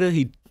you later.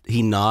 He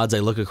nods. I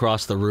look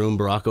across the room.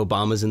 Barack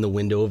Obama's in the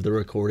window of the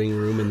recording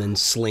room and then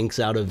slinks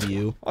out of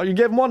view. Oh, you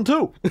gave him one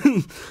too.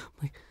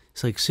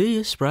 It's like, see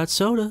ya, Sprite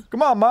soda.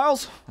 Come on,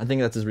 Miles. I think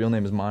that's his real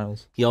name is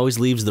Miles. He always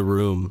leaves the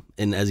room,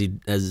 and as he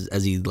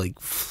like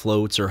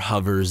floats or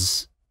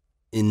hovers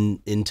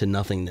into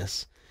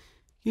nothingness,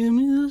 Give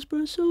me the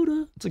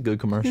espresso. It's a good Give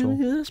commercial.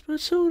 me the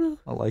espresso.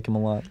 I like him a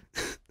lot.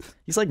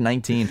 He's like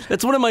 19.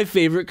 That's one of my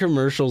favorite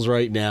commercials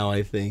right now,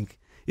 I think.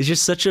 It's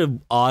just such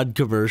an odd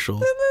commercial.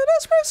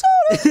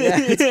 Yeah,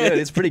 it's good.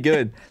 It's pretty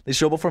good. They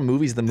show up for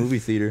movies at the movie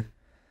theater.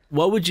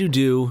 What would you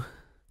do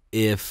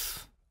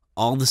if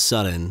all of a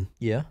sudden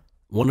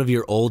one of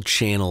your old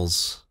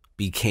channels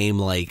became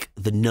like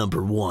the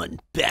 #1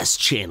 best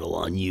channel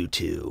on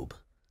YouTube?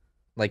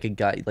 Like a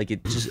guy, like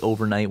it just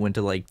overnight went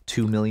to like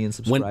 2 million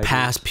subscribers. Went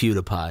past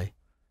PewDiePie.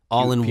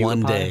 All in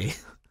one day.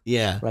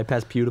 Yeah. Right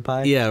past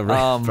PewDiePie? Yeah,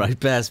 right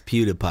past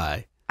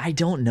PewDiePie. I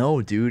don't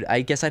know, dude.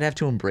 I guess I'd have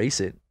to embrace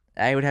it.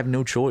 I would have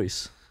no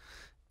choice.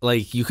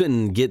 Like, you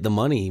couldn't get the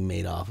money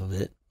made off of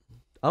it.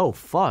 Oh,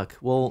 fuck.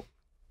 Well,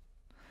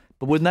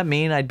 but wouldn't that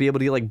mean I'd be able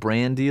to get like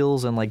brand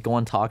deals and like go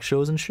on talk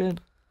shows and shit?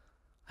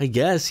 I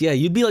guess, yeah.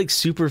 You'd be like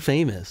super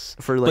famous.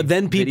 For like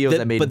videos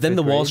I made but then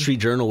the Wall grade? Street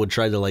Journal would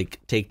try to like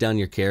take down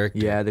your character.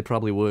 Yeah, they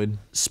probably would.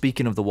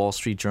 Speaking of the Wall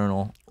Street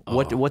Journal,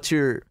 what's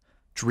your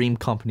dream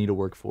company to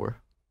work for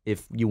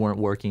if you weren't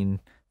working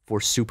for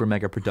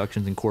SuperMega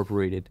Productions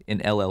Incorporated, an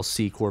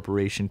LLC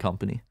corporation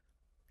company?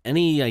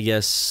 Any, I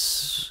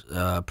guess,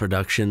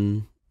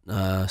 production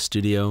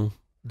studio.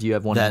 Do you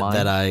have one in mind?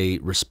 That I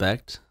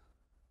respect?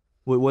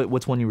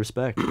 What's one you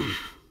respect?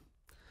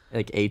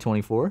 Like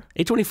A24?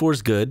 A24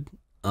 is good.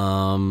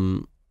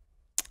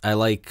 I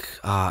like.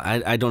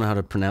 I don't know how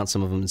to pronounce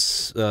some of them.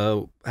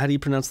 How do you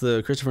pronounce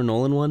the Christopher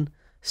Nolan one?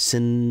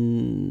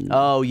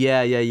 Oh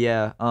yeah.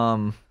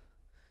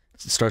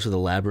 It starts with a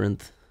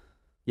labyrinth.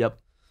 Yep.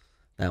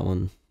 That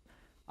one.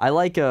 I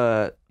like.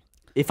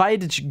 If I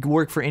had to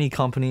work for any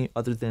company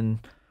other than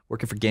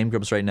working for Game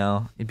Grumps right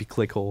now, it'd be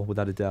Clickhole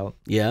without a doubt.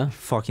 Yeah. I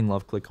fucking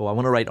love Clickhole. I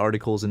want to write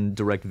articles and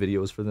direct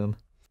videos for them.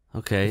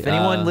 Okay. If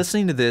anyone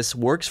listening to this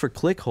works for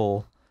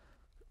Clickhole,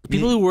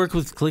 people who work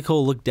with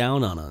Clickhole look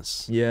down on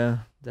us. Yeah,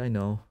 I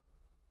know.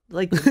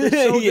 Like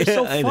they're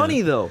so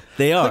funny though.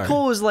 They are.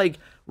 Clickhole is like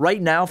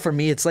right now for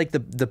me. It's like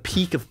the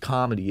peak of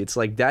comedy. It's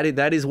like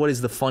that is what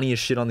is the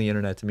funniest shit on the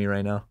internet to me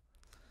right now.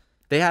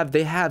 They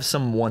have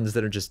some ones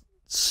that are just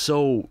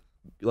so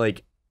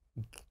like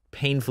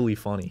painfully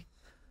funny.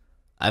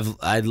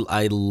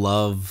 I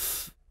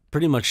love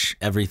pretty much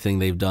everything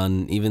they've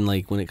done, even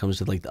like when it comes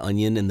to like The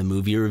Onion and the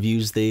movie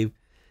reviews they've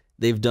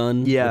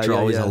done, which are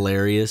always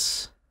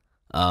hilarious.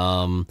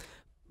 But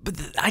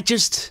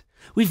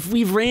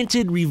we've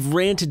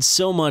ranted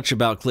so much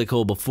about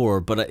Clickhole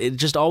before, but it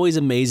just always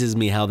amazes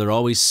me how they're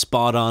always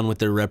spot on with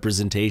their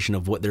representation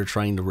of what they're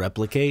trying to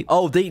replicate.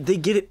 Oh, they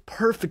get it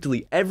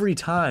perfectly every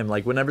time.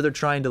 Like whenever they're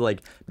trying to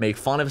like make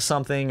fun of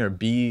something or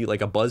be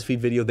like a BuzzFeed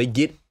video, they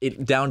get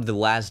it down to the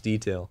last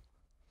detail.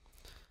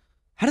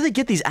 How do they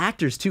get these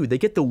actors too? They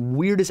get the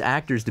weirdest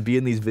actors to be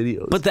in these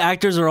videos. But the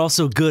actors are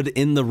also good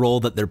in the role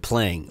that they're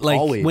playing. Like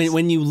always.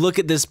 when you look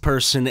at this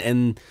person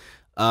and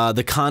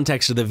the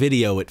context of the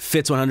video, it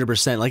fits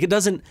 100%. Like it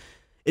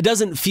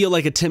doesn't feel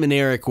like a Tim and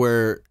Eric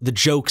where the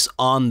joke's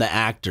on the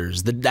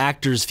actors. The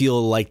actors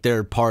feel like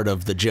they're part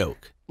of the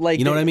joke. Like,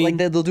 you know what I mean?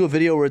 Like they'll do a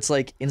video where it's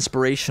like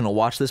inspirational.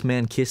 Watch this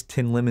man kiss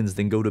 10 lemons,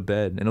 then go to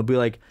bed. And it'll be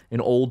like an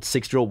old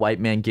 6-year-old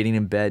white man getting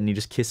in bed and he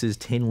just kisses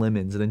 10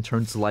 lemons and then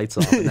turns the lights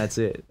off and that's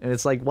it. And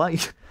it's like, why?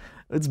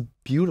 It's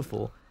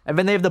beautiful. And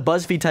then they have the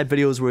BuzzFeed type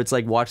videos where it's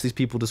like, watch these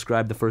people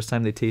describe the first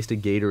time they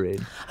tasted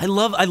Gatorade. I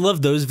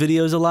love those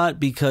videos a lot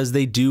because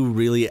they do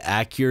really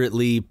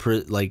accurately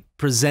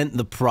present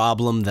the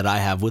problem that I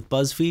have with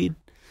BuzzFeed,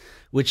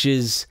 which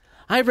is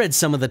I read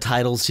some of the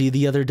titles to you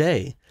the other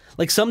day.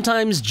 Like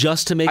sometimes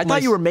just to make I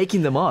thought you were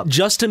making them up.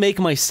 Just to make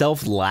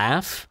myself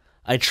laugh,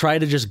 I try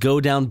to just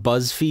go down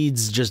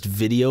BuzzFeed's just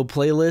video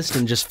playlist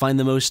and just find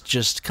the most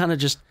just kind of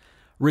just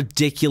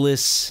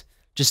ridiculous,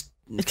 just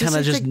kind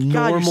of just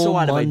normal, so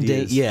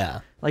mundane.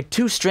 Yeah. Like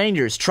two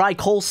strangers try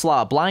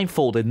coleslaw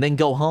blindfolded and then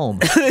go home.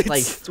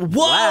 Like,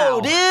 whoa,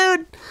 wow.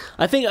 dude!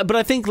 I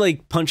think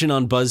like punching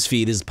on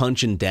BuzzFeed is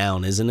punching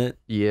down, isn't it?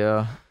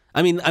 Yeah.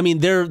 I mean,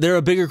 they're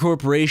a bigger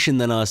corporation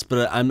than us,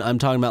 but I'm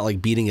talking about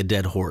like beating a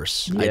dead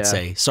horse. Yeah. I'd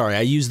say. Sorry,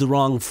 I used the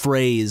wrong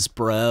phrase,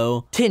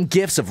 bro. 10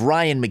 gifts of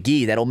Ryan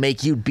McGee that'll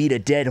make you beat a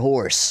dead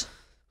horse.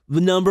 The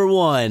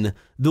 #1,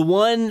 the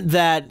one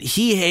that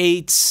he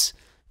hates.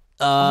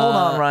 Hold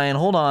on, Ryan.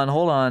 Hold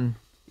on.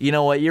 You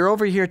know what? You're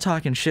over here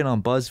talking shit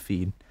on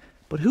BuzzFeed,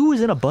 but who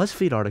was in a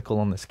BuzzFeed article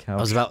on this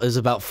couch? It was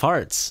about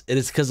farts. It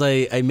is because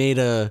I made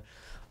a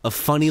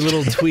funny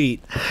little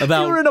tweet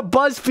about. You were in a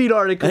BuzzFeed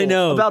article. I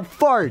know, about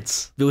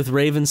farts with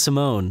Raven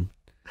Simone.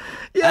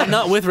 Yeah,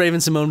 not with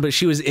Raven Simone, but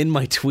she was in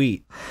my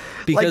tweet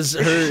because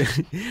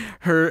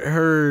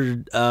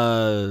her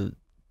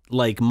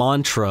like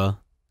mantra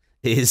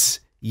is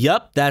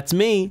 "Yup, that's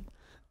me."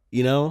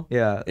 You know?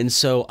 Yeah. And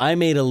so I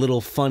made a little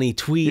funny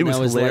tweet. It was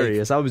and I was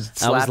hilarious. Like, I was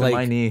slapping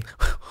my knee.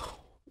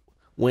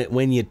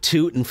 When you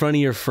toot in front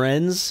of your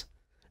friends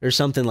or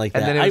something like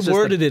that. I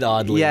worded it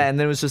oddly. Yeah, and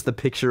then it was just the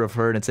picture of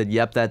her and it said,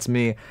 "Yep, that's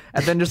me."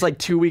 And then just like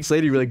 2 weeks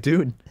later, you were like,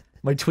 "Dude,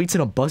 My tweet's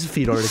in a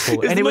BuzzFeed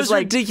article. It's and the it was most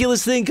like,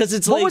 ridiculous thing because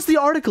it's what like... was the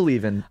article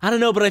even? I don't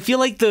know, but I feel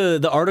like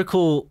the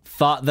article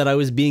thought that I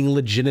was being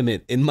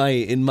legitimate in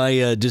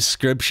my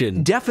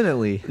description.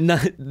 Definitely.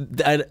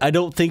 I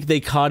don't think they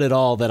caught at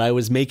all that I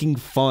was making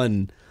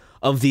fun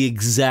of the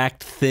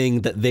exact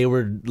thing that they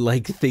were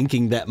like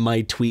thinking that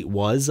my tweet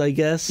was, I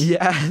guess.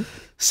 Yeah.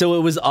 So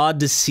it was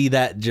odd to see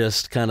that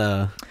just kind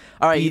of...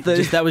 All right,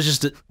 that was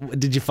just.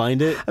 Did you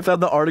find it? I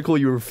found the article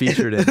you were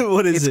featured in.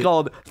 What is it? It's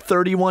called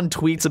 31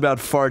 Tweets About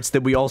Farts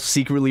That We All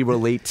Secretly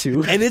Relate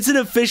To. And it's an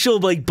official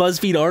like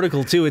BuzzFeed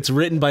article too. It's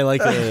written by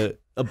like a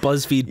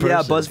BuzzFeed person.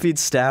 Yeah, BuzzFeed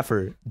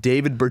staffer,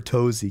 David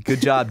Bertozzi.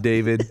 Good job,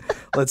 David.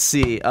 Let's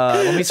see.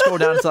 Let me scroll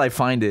down until I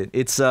find it.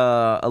 It's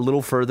a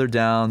little further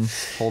down.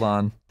 Hold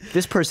on.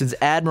 This person's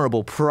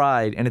admirable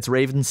pride, and it's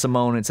Raven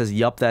Simone. It says,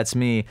 "Yup, that's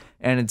me."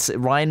 And it's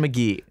Ryan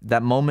McGee.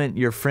 That moment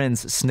your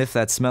friends sniff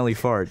that smelly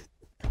fart.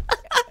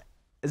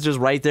 It's just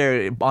right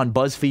there on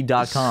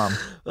BuzzFeed.com.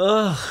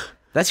 Ugh.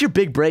 That's your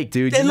big break,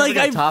 dude. And like,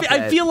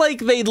 I feel like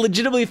they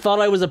legitimately thought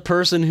I was a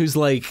person who's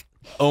like,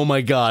 oh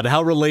my god,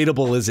 how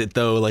relatable is it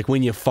though? Like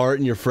when you fart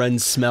and your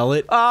friends smell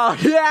it. Oh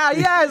yeah,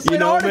 yes. You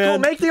know, article.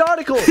 man. Make the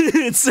article.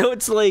 So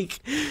it's like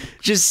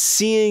just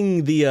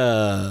seeing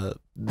the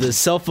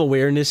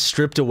self-awareness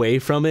stripped away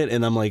from it,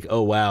 and I'm like,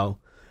 oh wow.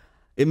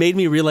 It made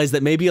me realize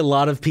that maybe a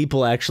lot of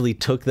people actually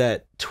took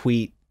that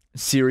tweet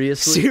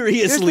seriously,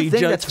 just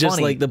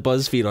like the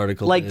BuzzFeed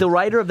article. Like did. the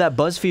writer of that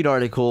BuzzFeed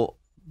article,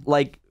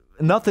 like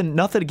nothing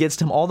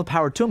against him, all the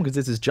power to him because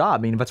it's his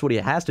job. I mean, that's what he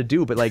has to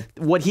do. But like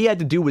what he had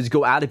to do was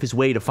go out of his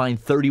way to find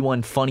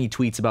 31 funny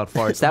tweets about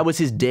farts. That was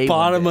his day.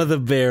 Bottom of the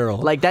barrel.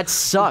 Like that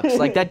sucks.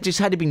 Like that just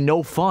had to be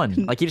no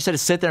fun. Like he just had to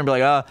sit there and be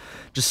like,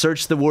 just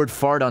search the word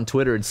fart on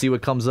Twitter and see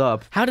what comes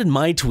up. How did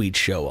my tweet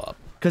show up?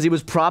 Because you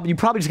probably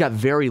just got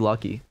very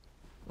lucky.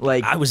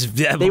 Like I was,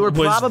 they were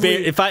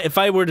probably if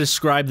I were to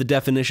describe the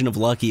definition of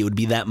lucky, it would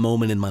be that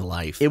moment in my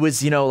life. It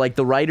was, like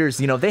the writers,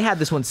 they had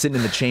this one sitting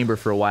in the chamber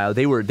for a while.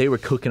 They were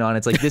cooking on it.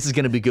 It's like, this is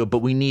gonna be good, but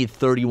we need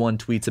 31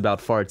 tweets about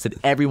farts that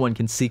everyone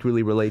can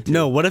secretly relate to.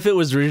 No, what if it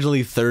was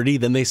originally 30?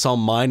 Then they saw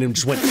mine and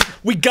just went,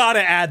 "We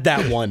gotta add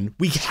that one.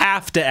 We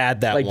have to add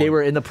that." Like one. they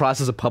were in the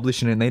process of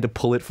publishing it, and they had to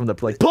pull it from the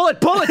pull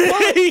it.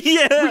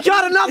 Yeah, we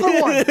got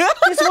another one.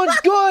 This one's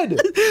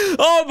good.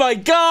 Oh my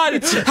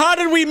god! How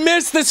did we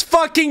miss this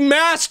fucking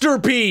masterpiece?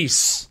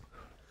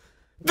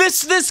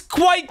 This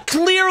quite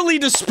clearly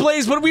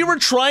displays what we were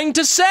trying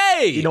to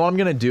say. You know what I'm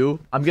gonna do?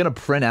 I'm gonna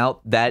print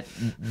out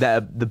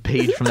the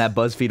page from that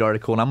BuzzFeed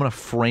article, and I'm gonna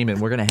frame it.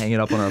 And we're gonna hang it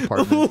up on our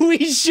apartment.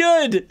 We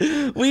should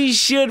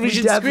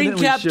screen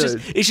cap.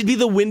 Should. It should be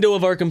the window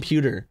of our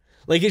computer.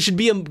 Like it should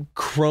be a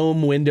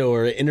Chrome window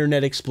or an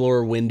Internet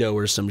Explorer window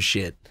or some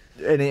shit.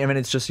 And I mean,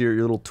 it's just your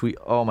little tweet.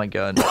 Oh my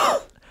god.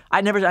 I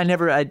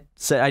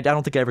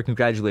don't think I ever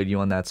congratulated you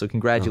on that, so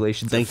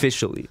congratulations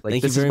officially. Like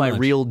thank this you is very my much.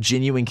 real,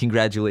 genuine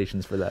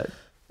congratulations for that.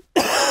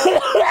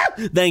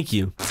 Thank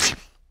you.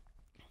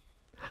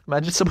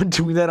 Imagine someone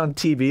doing that on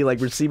TV,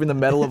 like receiving the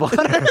Medal of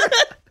Honor.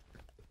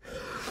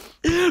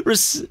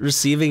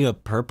 Receiving a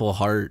Purple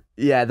Heart.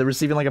 Yeah, they're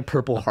receiving like a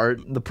Purple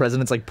Heart. The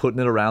president's like putting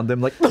it around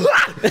them, like.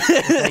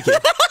 Thank you.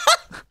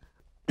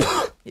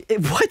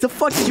 What the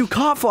fuck did you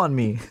cough on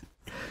me?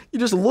 You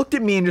just looked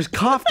at me and just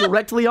coughed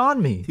directly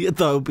on me. You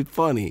thought it would be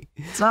funny.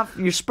 It's not.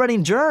 You're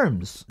spreading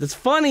germs. That's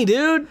funny,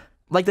 dude.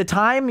 Like the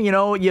time,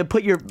 you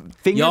put your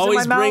fingers in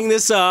my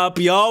mouth.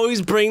 You always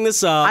bring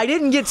this up. I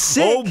didn't get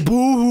sick. Oh,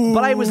 boo.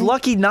 But I was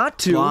lucky not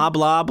to. Blah,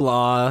 blah,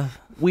 blah.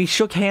 We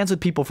shook hands with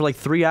people for like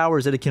 3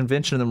 hours at a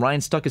convention, and then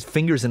Ryan stuck his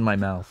fingers in my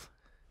mouth.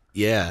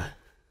 Yeah.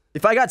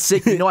 If I got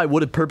sick, I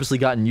would have purposely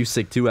gotten you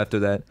sick too after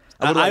that.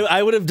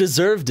 I would have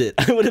deserved it.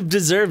 I would have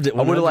deserved it. 100%.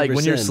 I would have like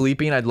when you're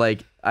sleeping, I'd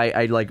like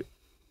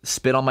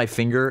spit on my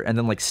finger and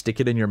then like stick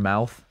it in your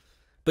mouth.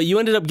 But you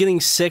ended up getting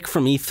sick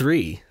from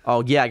E3.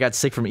 Oh yeah, I got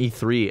sick from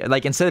E3.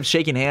 Like instead of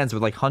shaking hands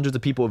with like hundreds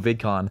of people at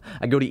VidCon,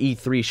 I go to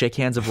E3, shake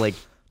hands with like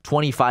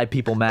 25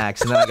 people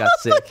max, and then I got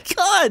sick.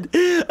 God,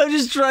 I'm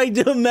just trying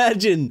to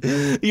imagine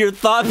your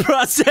thought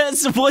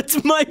process of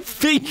once my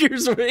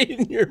fingers were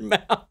in your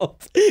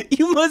mouth.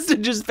 You must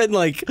have just been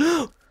like,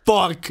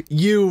 fuck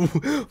you.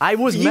 I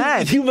was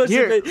mad. You must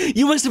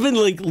have been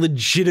like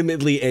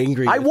legitimately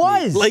angry. I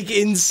was. Like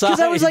inside.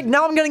 Because I was like,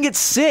 now I'm gonna get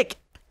sick.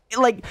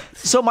 Like,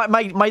 so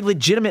my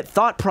legitimate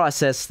thought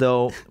process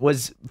though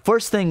was,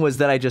 first thing was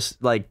that I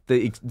just like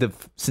the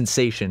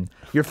sensation.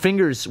 Your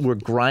fingers were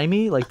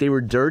grimy, like they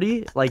were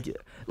dirty, like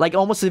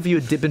almost as if you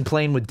had been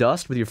playing with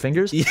dust with your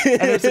fingers. Yeah.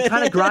 And it's the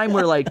kind of grime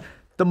where like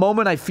the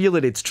moment I feel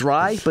it, it's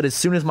dry, but as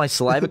soon as my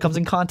saliva comes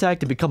in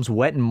contact, it becomes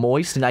wet and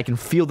moist, and I can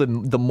feel the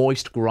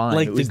moist grime.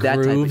 Like it was the that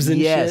grooves type of,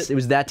 and yes, shit? It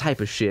was that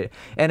type of shit.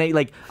 And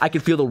I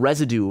could feel the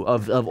residue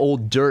of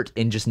old dirt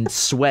and just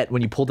sweat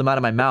when you pulled them out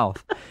of my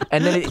mouth.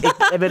 And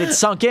then it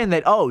sunk in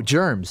that, oh,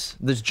 germs.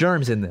 There's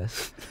germs in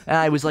this. And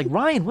I was like,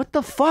 Ryan, what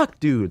the fuck,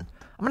 dude?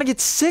 I'm gonna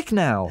get sick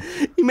now.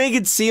 You make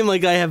it seem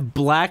like I have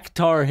black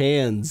tar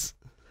hands.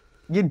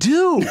 You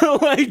do. No,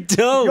 I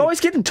don't. You're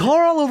always getting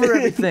tar all over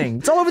everything.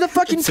 It's all over the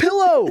fucking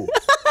pillow.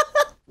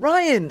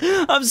 Ryan!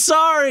 I'm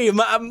sorry.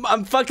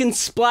 I'm fucking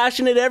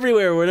splashing it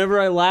everywhere whenever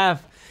I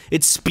laugh.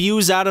 It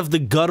spews out of the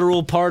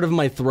guttural part of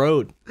my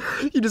throat.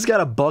 You just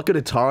got a bucket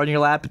of tar on your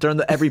lap during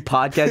every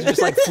podcast. You're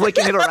just like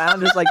flicking it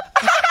around, just like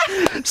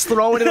just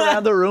throwing it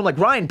around the room. Like,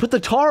 Ryan, put the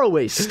tar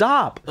away.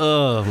 Stop.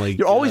 Oh my God.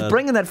 You're always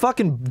bringing that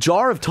fucking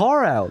jar of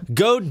tar out.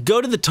 Go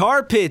to the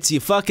tar pits, you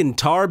fucking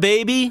tar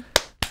baby.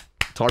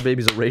 Tar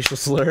baby's a racial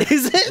slur.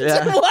 Is it?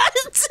 Yeah.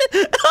 What?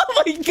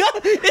 Oh my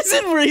God. Is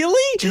it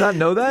really? Do you not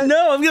know that?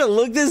 No, I'm gonna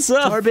look this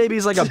up. Tar baby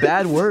is like a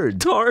bad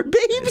word. Tar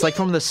baby? It's like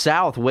from the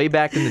South way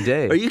back in the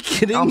day. Are you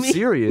kidding me? I'm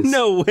serious.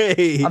 No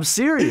way. I'm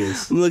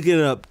serious. I'm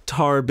looking up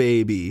tar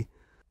baby.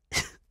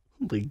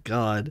 Oh my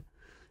God.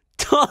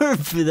 Tar,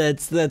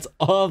 that's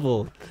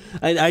awful.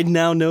 I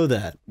now know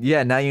that.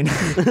 Yeah, now you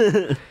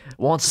know.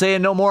 Won't say it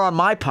no more on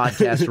my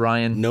podcast,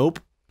 Ryan. Nope.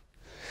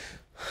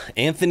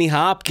 Anthony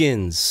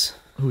Hopkins.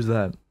 Who's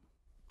that?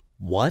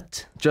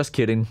 What? Just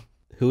kidding.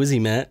 Who is he,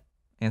 Matt?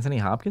 Anthony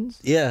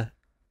Hopkins? Yeah.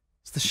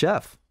 It's the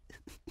chef.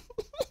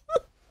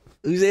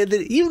 Who's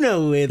Anthony? You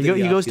know who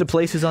Anthony He goes to Hopkins.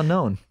 places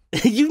unknown.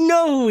 You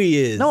know who he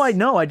is. No, I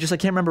know. I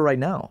can't remember right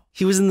now.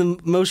 He was in the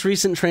most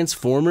recent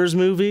Transformers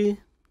movie.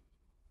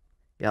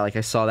 Yeah, like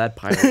I saw that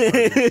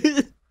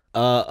pilot.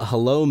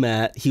 Hello,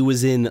 Matt. He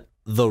was in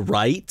The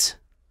Right.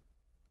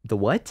 The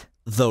what?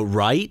 The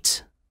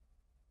Right.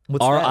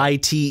 What's that?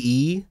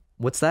 R-I-T-E.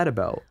 What's that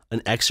about?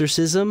 An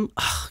exorcism?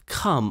 Ugh,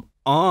 come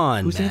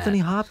on, Who's Matt. Anthony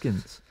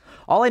Hopkins?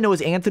 All I know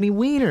is Anthony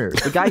Weiner,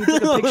 the guy who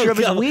took a picture of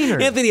his God.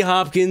 wiener. Anthony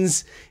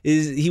Hopkins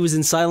he was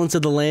in Silence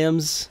of the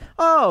Lambs.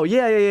 Oh,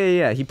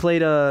 yeah. He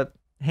played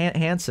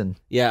Hanson.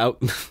 Yeah.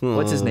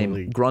 What's his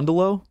name?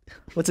 Grundalo?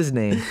 What's his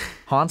name?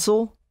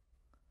 Hansel?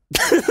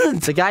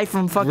 The guy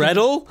from fucking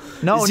Gretel?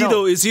 No,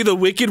 Is he the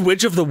Wicked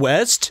Witch of the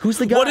West? Who's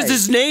the guy? What is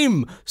his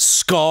name?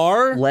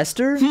 Scar?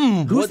 Lester?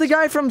 Who's the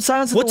guy from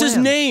Silence of the What's his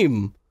Lambs?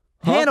 name?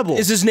 Huh? Hannibal.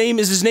 Is his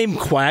name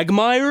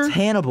Quagmire? It's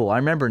Hannibal. I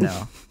remember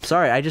now.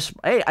 Sorry,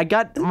 I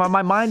got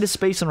my mind is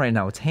spacing right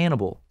now. It's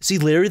Hannibal. Is he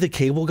Larry the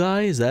Cable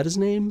Guy? Is that his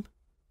name?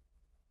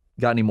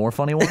 Got any more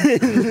funny ones?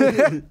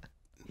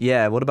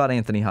 Yeah. What about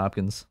Anthony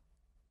Hopkins?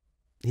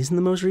 He's in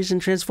the most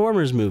recent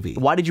Transformers movie.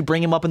 Why did you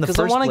bring him up in the first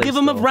place? Because I want to give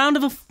him a round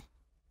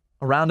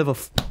of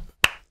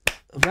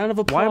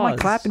applause. Why am I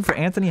clapping for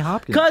Anthony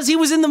Hopkins? Because he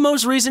was in the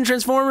most recent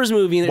Transformers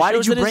movie. And Why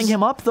did you bring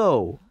him up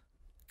though?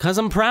 Because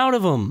I'm proud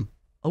of him.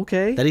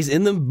 Okay. That he's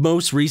in the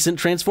most recent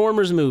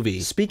Transformers movie.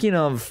 Speaking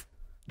of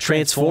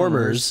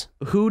Transformers.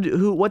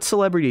 What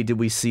celebrity did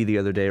we see the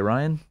other day,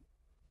 Ryan?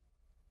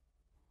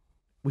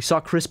 We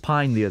saw Chris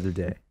Pine the other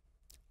day.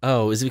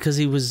 Oh, is it because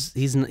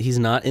he's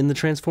not in the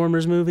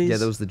Transformers movies? Yeah,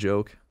 that was the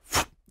joke.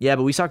 Yeah,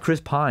 but we saw Chris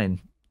Pine.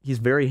 He's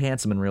very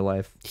handsome in real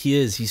life. He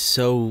is. He's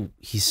so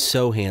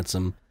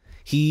handsome.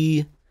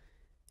 He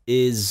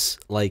is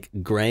like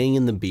graying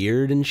in the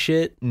beard and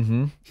shit.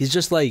 Mm-hmm. He's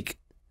just like,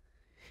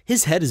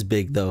 his head is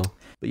big though.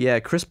 But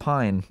yeah, Chris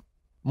Pine.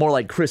 More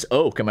like Chris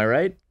Oak, am I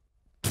right?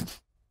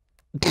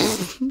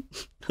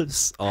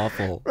 It's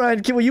awful.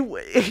 Ryan,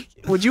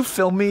 would you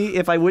film me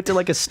if I went to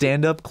like a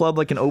stand-up club,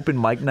 like an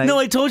open mic night? No,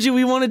 I told you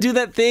we want to do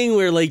that thing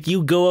where like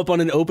you go up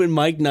on an open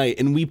mic night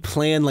and we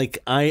plan like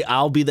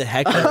I'll be the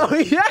heckler. Oh,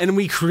 yeah. And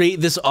we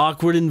create this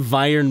awkward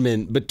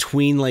environment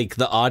between like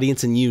the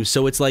audience and you.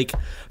 So it's like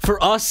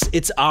for us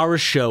it's our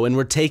show and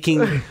we're taking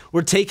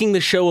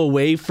the show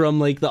away from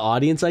like the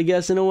audience, I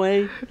guess, in a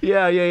way.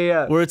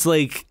 Yeah. Where it's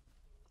like,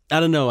 I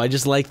don't know, I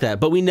just like that.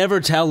 But we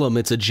never tell them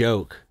it's a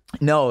joke.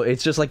 No,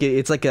 it's just like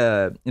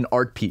an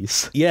art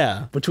piece.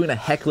 Yeah. Between a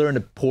heckler and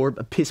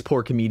a piss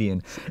poor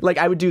comedian. Like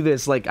I would do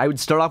this, like I would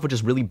start off with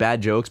just really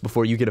bad jokes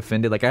before you get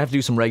offended. Like I have to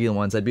do some regular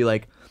ones. I'd be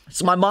like,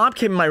 so my mom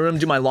came in my room to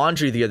do my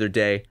laundry the other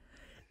day,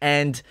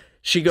 and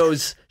she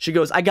goes,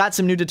 I got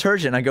some new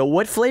detergent. I go,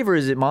 what flavor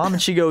is it, Mom?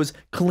 And she goes,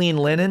 clean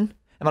linen.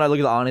 And then I look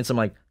at the audience, I'm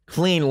like,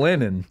 clean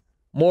linen?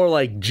 More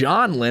like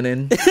John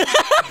Lennon.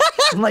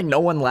 And like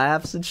no one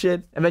laughs and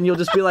shit. And then you'll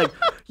just be like,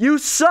 you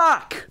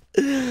suck.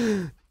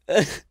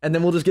 And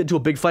then we'll just get into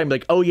a big fight and be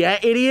like, oh yeah,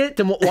 idiot?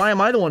 Then why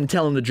am I the one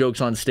telling the jokes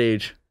on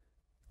stage?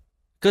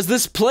 Because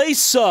this place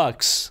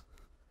sucks.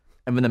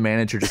 And then the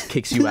manager just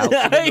kicks you out.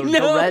 I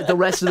know. The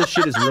rest of the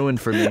shit is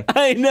ruined for me.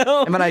 I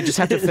know. And then I just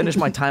have to finish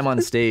my time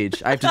on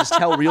stage. I have to just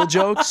tell real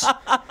jokes,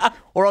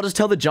 or I'll just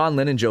tell the John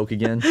Lennon joke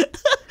again.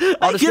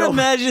 I can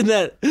imagine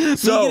that. Me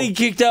getting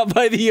kicked out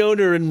by the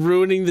owner and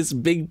ruining this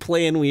big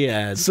plan we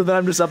had. So then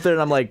I'm just up there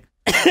and I'm like,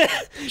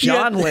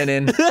 John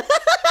Lennon.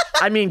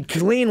 I mean,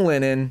 clean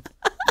linen.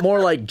 More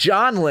like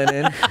John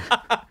Lennon.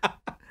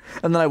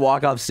 And then I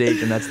walk off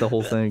stage and that's the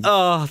whole thing.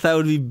 Oh, that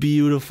would be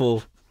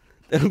beautiful.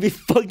 That would be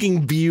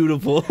fucking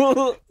beautiful.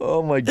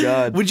 Oh my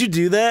God. Would you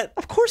do that?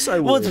 Of course I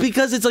would. Well, it's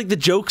because it's like the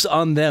joke's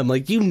on them.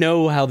 Like, you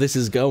know how this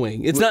is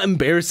going. It's not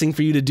embarrassing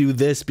for you to do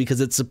this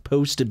because it's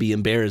supposed to be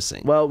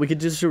embarrassing. Well, we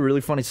could just do a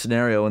really funny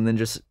scenario and then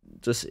just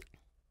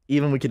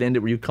even we could end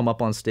it where you come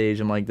up on stage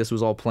and like, this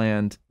was all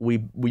planned. We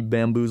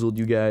bamboozled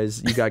you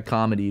guys. You got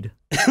comedied.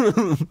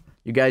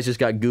 You guys just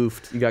got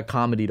goofed. You got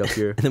comedied up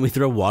here. And then we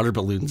throw water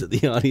balloons at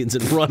the audience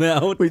and run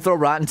out. We throw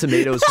Rotten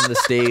Tomatoes from the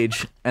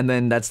stage, and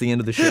then that's the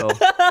end of the show.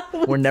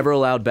 We're never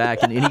allowed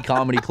back in any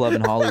comedy club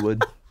in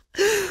Hollywood.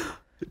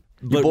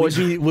 But boys,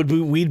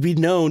 we'd be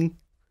known.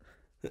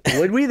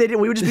 Would we? We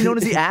would just be known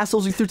as the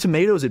assholes who threw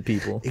tomatoes at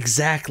people.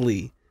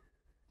 Exactly.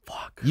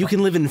 Fuck. You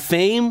can live in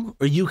fame,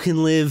 or you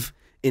can live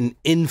in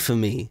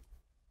infamy.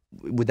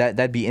 Would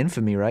that'd be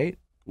infamy, right?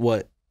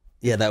 What?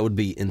 Yeah, that would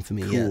be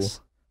infamy. Cool. Yes.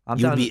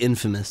 You would be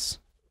infamous.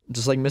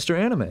 Just like Mr.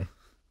 Anime.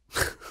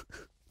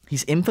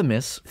 He's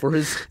infamous for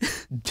his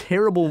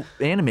terrible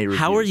anime reviews.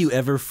 How are you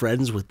ever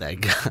friends with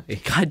that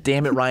guy? God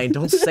damn it, Ryan.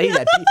 Don't say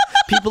that.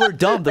 People are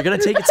dumb. They're going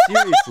to take it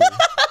seriously.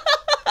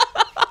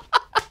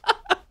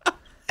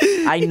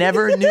 I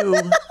never knew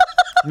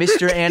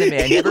Mr. Anime.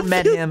 I never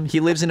met him. He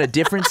lives in a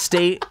different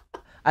state.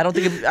 I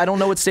don't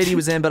know what state he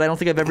was in, but I don't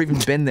think I've ever even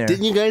been there.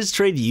 Didn't you guys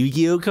trade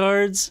Yu-Gi-Oh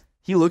cards?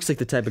 He looks like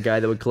the type of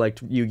guy that would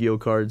collect Yu-Gi-Oh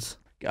cards.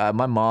 God,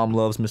 my mom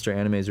loves Mr.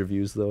 Anime's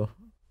reviews, though.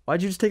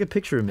 Why'd you just take a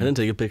picture of me? I didn't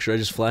take a picture. I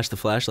just flashed the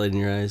flashlight in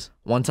your eyes.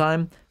 One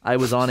time, I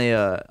was on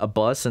a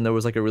bus, and there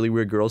was like a really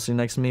weird girl sitting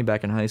next to me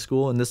back in high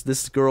school. And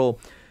this girl,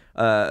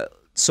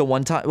 so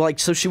one time, like,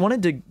 so she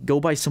wanted to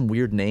go by some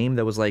weird name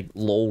that was like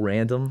lol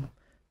random.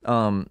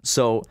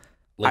 So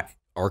like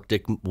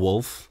Arctic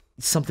Wolf.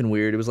 Something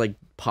weird. It was like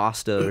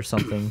pasta or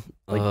something.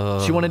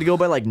 Like she wanted to go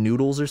by like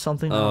noodles or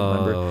something. I don't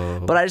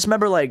remember. But I just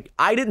remember like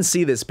I didn't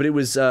see this, but it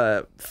was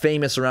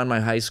famous around my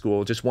high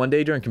school. Just one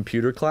day during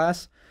computer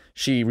class,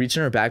 she reached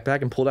in her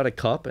backpack and pulled out a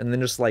cup and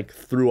then just like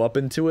threw up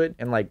into it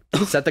and like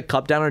set the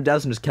cup down on her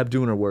desk and just kept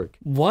doing her work.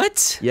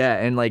 What? Yeah,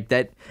 and like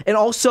that, and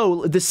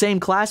also the same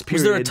class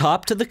period. Was there a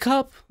top to the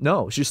cup?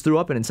 No, she just threw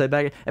up in it and set it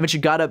back. And then she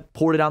got up,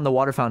 poured it out in the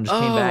water fountain,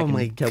 just came back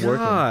and kept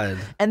working.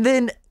 And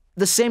then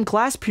the same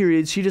class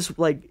period, she just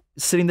like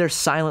sitting there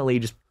silently,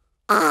 just.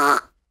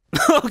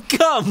 Oh,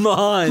 come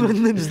on.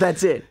 And then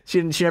that's it.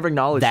 She never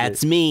acknowledged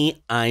That's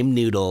me. I'm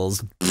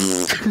Noodles.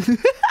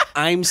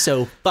 I'm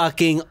so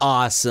fucking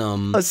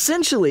awesome.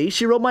 Essentially,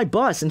 she rode my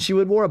bus, and she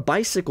would wear a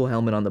bicycle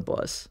helmet on the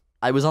bus.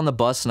 I was on the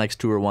bus next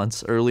to her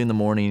once, early in the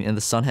morning, and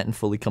the sun hadn't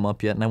fully come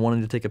up yet, and I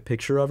wanted to take a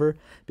picture of her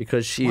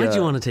because she... Why'd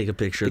you want to take a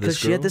picture of this girl? Because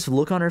she had this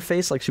look on her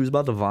face like she was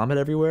about to vomit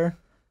everywhere.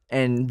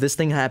 And this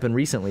thing happened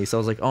recently, so I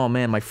was like, oh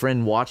man, my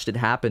friend watched it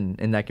happen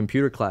in that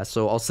computer class,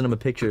 so I'll send him a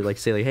picture, like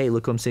say like, hey,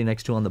 look who I'm sitting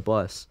next to on the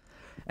bus.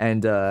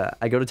 And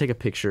I go to take a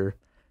picture,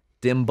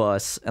 dim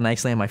bus, and I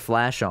accidentally have my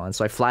flash on,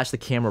 so I flash the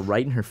camera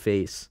right in her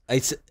face. I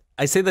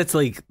say that's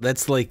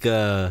like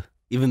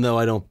even though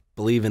I don't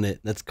believe in it,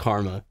 that's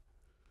karma.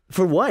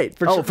 For what?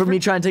 For me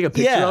trying to take a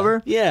picture of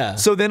her? Yeah.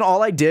 So then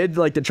all I did,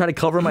 like to try to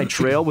cover my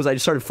trail, was I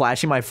just started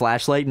flashing my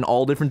flashlight in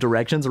all different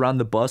directions around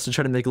the bus to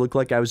try to make it look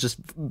like I was just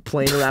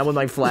playing around with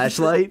my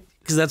flashlight.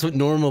 Because that's what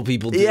normal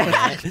people do.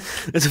 Yeah.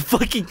 It's a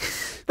fucking...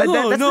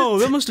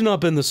 that must have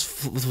not been this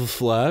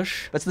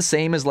flash. That's the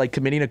same as like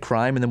committing a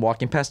crime and then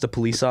walking past a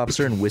police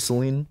officer and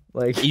whistling.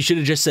 Like you should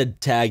have just said,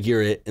 tag,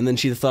 you're it. And then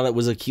she'd have thought it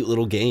was a cute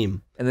little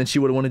game. And then she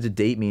would have wanted to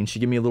date me and she'd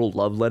give me a little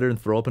love letter and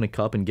throw up in a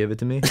cup and give it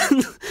to me.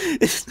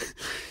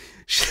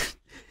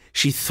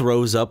 She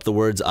throws up the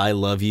words "I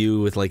love you"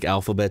 with like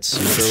alphabet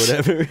soup or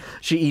whatever.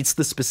 She eats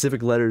the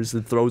specific letters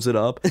and throws it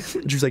up.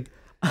 And she's like,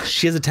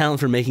 she has a talent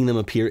for making them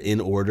appear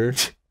in order.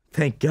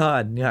 Thank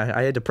God. Yeah,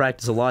 I had to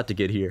practice a lot to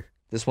get here.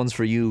 This one's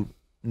for you,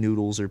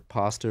 Noodles or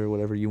Pasta or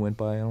whatever you went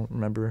by. I don't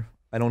remember.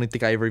 I don't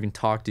think I ever even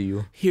talked to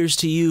you. Here's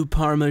to you,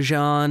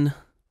 Parmesan.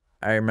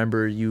 I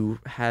remember you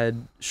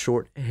had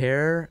short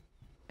hair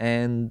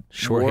and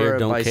wore a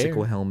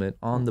bicycle helmet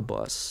on the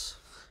bus.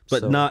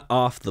 But not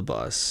off the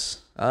bus.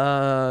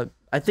 I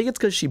think it's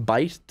because she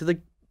biked to the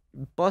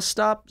bus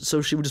stop,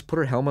 so she would just put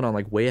her helmet on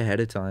like way ahead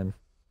of time.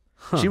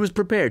 Huh. She was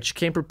prepared. She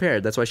came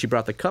prepared. That's why she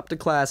brought the cup to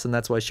class, and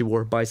that's why she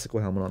wore a bicycle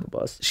helmet on the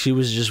bus. She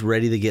was just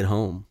ready to get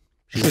home.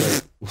 She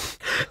was like,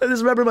 I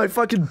just remember my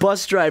fucking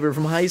bus driver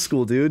from high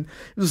school, dude.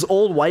 It was this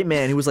old white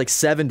man. He was like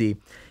 70,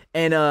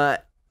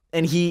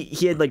 and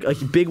he had like a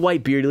big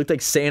white beard. He looked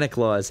like Santa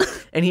Claus,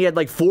 and he had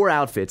like 4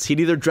 outfits.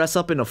 He'd either dress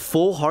up in a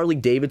full Harley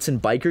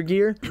Davidson biker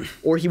gear,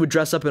 or he would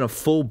dress up in a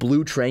full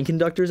blue train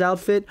conductor's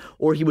outfit,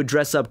 or he would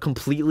dress up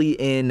completely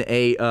in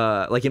a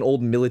like an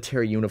old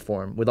military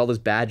uniform with all those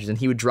badges. And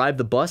he would drive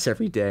the bus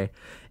every day.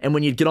 And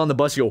when you'd get on the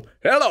bus, you go,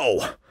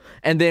 "Hello,"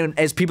 and then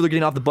as people are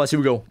getting off the bus, he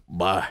would go,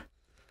 "Bye,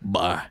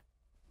 bye."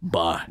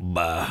 Bah,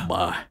 bah,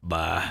 bah,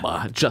 bah,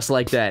 bah, just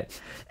like that.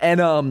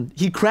 And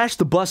he crashed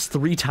the bus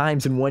 3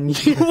 times in 1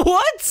 year.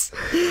 What?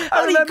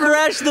 How did he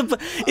crash the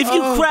If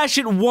you crash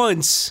it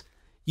once,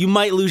 you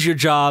might lose your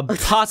job,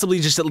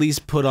 possibly just at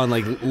least put on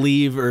like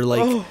leave or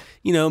like,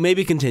 you know,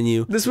 maybe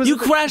continue. You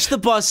crashed the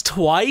bus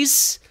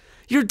twice?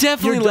 You're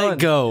definitely You're let done.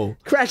 go.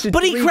 Crashed it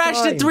But he 3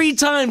 crashed it times. 3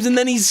 times and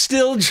then he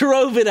still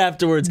drove it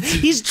afterwards.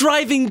 He's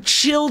driving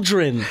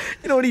children.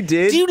 You know what he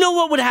did? Do you know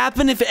what would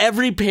happen if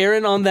every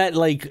parent on that,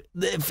 like,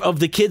 of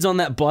the kids on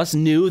that bus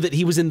knew that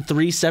he was in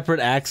 3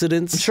 separate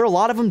accidents? I'm sure a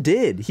lot of them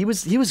did. He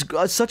was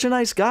such a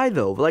nice guy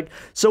though. Like,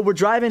 so we're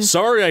driving.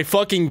 Sorry, I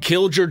fucking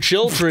killed your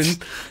children.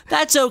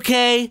 That's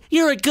okay.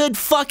 You're a good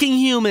fucking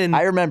human.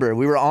 I remember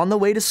we were on the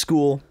way to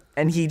school.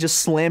 And he just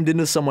slammed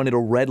into someone at a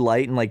red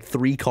light, and like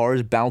 3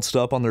 cars bounced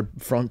up on their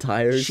front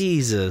tires.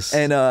 Jesus.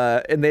 And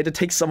they had to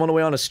take someone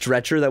away on a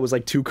stretcher that was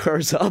like 2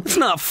 cars up. That's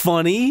not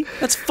funny.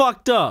 That's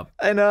fucked up.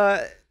 And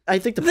I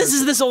think This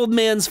is this old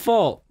man's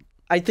fault.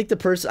 I think the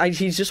person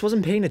he just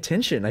wasn't paying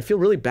attention. I feel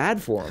really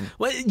bad for him.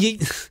 What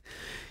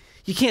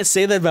you can't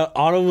say that about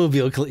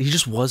automobile. He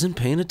just wasn't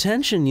paying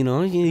attention. You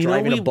know.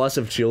 Driving a bus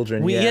of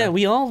children. We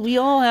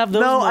all have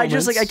those. No,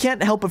 moments I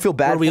can't help but feel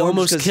bad. where we for him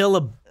almost just 'cause kill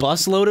a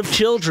busload of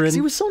children. he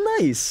was so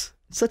nice.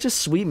 Such a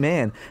sweet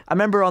man. I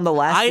remember on the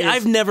last.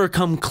 I've never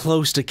come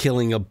close to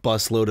killing a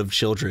busload of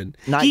children.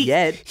 Not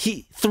yet.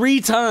 He 3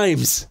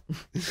 times.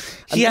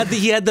 He had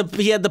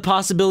the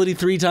possibility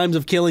 3 times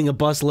of killing a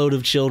busload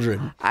of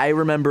children. I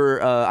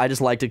remember. I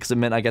just liked it because it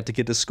meant I got to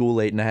get to school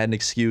late and I had an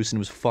excuse and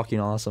it was fucking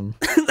awesome.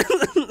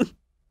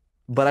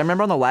 But I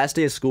remember on the last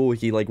day of school,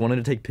 he like wanted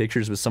to take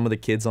pictures with some of the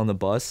kids on the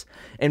bus,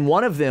 and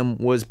one of them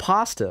was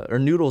Pasta or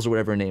Noodles or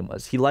whatever her name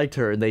was. He liked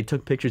her, and they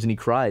took pictures, and he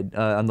cried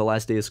on the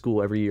last day of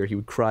school every year. He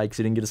would cry because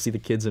he didn't get to see the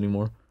kids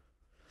anymore.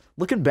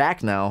 Looking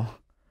back now,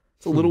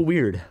 it's a little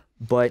weird,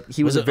 but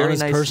he was a it very on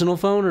his nice personal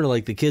phone, or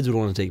like the kids would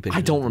want to take pictures?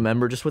 I don't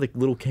remember, just with a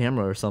little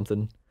camera or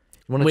something.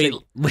 You want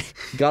to Wait,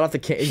 got off the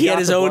camera. he had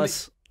his own.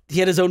 He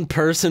had his own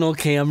personal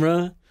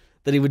camera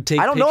that he would take.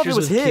 I don't know if it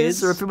was with his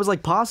kids. or if it was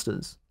like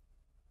Pasta's.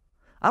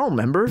 I don't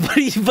remember.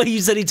 But you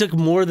said he took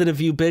more than a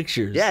few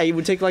pictures. Yeah, he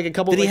would take like a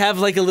couple. Did he have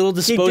like a little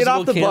disposable He'd get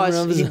off the camera bus.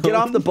 of his He'd get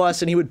off own? the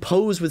bus and he would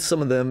pose with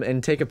some of them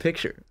and take a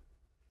picture.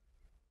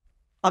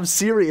 I'm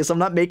serious. I'm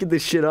not making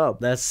this shit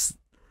up. That's.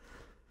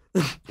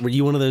 Were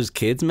you one of those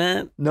kids,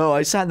 Matt? No,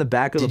 I sat in the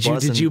back of the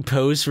bus. Did you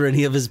pose for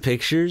any of his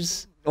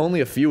pictures? Only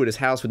a few at his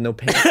house with no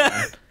pants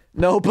on.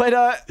 No, but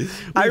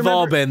We've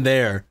all been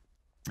there.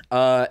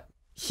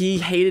 He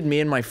hated me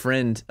and my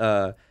friend.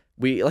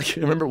 We like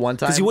I remember one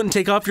time Because you wouldn't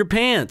take off your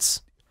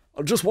pants.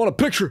 I just want a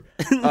picture.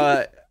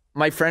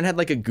 My friend had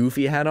like a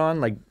Goofy hat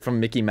on, like from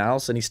Mickey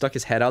Mouse, and he stuck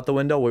his head out the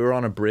window. We were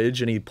on a bridge,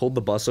 and he pulled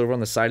the bus over on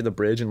the side of the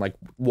bridge and like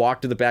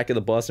walked to the back of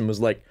the bus and was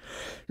like,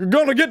 "You're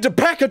gonna get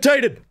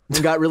decapitated!"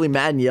 And got really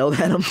mad and yelled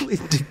at him.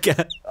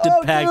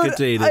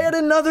 Decapitated. I had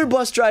another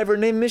bus driver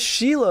named Miss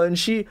Sheila, and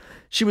she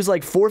was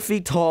like 4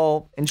 feet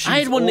tall, and she. I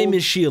had one named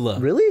Miss Sheila.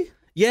 Really?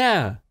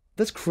 Yeah.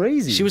 That's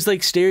crazy. She was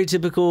like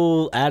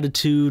stereotypical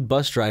attitude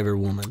bus driver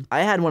woman. I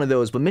had one of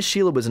those, but Miss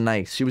Sheila was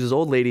nice. She was this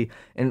old lady,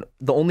 and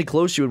the only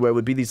clothes she would wear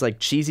would be these like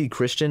cheesy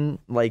Christian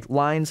like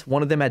lines.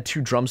 One of them had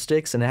 2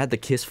 drumsticks, and it had the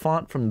Kiss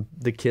font from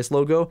the Kiss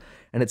logo,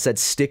 and it said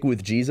 "Stick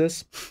with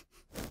Jesus."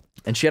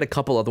 And she had a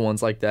couple other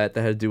ones like that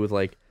that had to do with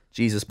like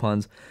Jesus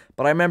puns.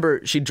 But I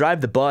remember she'd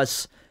drive the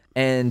bus,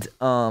 and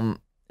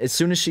as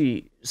soon as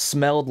she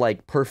smelled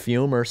like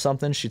perfume or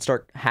something, she'd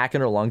start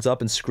hacking her lungs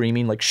up and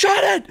screaming like,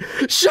 "Shut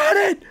it! Shut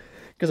it!"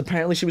 Because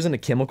apparently she was in a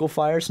chemical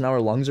fire, so now her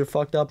lungs are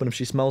fucked up, and if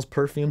she smells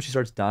perfume, she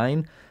starts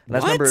dying. And I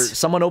just remember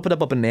someone opened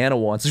up a banana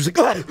once, and she was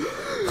like,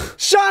 "Oh,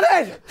 shut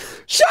it!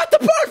 Shut the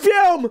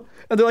perfume!"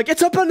 And they're like,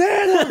 "It's a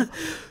banana!"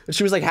 And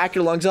she was like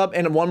hacking her lungs up,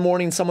 and one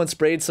morning someone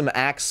sprayed some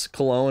Axe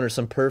cologne or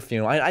some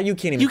perfume. You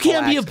can't even You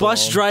can't call be a Axe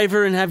bus cologne.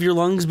 driver and have your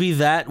lungs be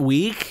that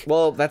weak.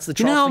 Well, that's the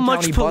Do you know how Charleston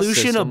much County bus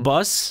pollution a system.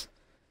 bus?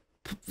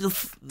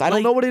 I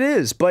don't know what it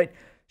is, but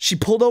she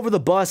pulled over the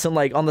bus and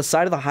like on the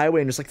side of the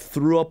highway and just like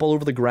threw up all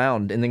over the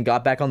ground and then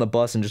got back on the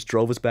bus and just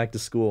drove us back to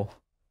school.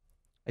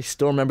 I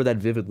still remember that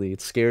vividly. It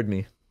scared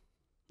me.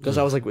 Because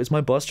I was like, is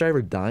my bus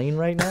driver dying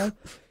right now?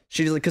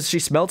 She's like, because she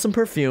smelled some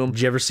perfume.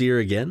 Did you ever see her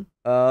again?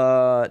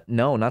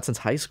 No, not since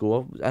high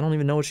school. I don't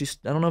even know I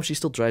don't know if she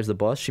still drives the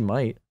bus. She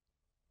might.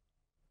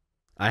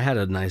 I had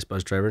a nice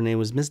bus driver. Her name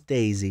was Miss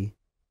Daisy.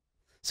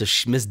 So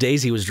Miss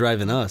Daisy was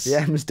driving us.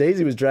 Yeah, Miss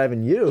Daisy was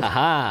driving you.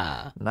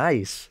 Aha.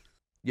 Nice.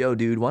 Yo,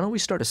 dude, why don't we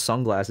start a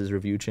sunglasses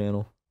review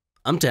channel?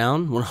 I'm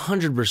down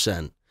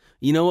 100%.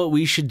 You know what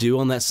we should do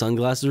on that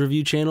sunglasses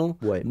review channel?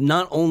 What?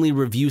 Not only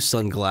review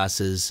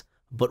sunglasses,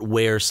 but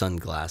wear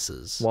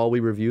sunglasses. While we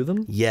review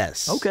them?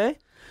 Yes. Okay.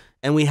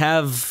 And we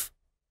have,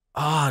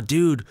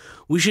 dude,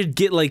 we should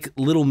get like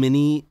little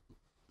mini.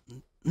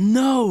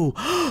 No,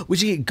 we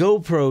should get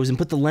GoPros and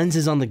put the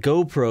lenses on the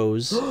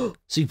GoPros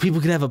so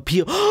people could have a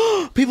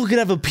people could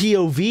have a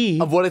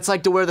POV Of what it's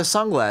like to wear the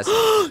sunglasses.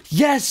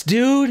 Yes,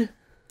 dude.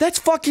 That's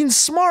fucking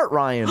smart,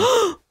 Ryan.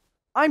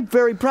 I'm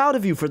very proud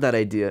of you for that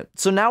idea.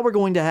 So now we're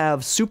going to have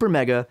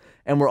SuperMega,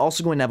 and we're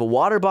also going to have a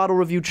water bottle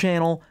review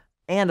channel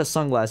and a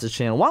sunglasses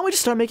channel. Why don't we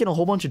just start making a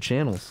whole bunch of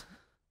channels?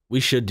 We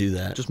should do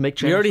that. Just make We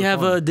channels. already for have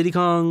fun. a Diddy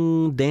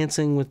Kong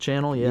dancing with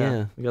channel,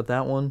 yeah. We got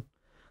that one.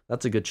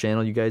 That's a good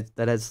channel, you guys.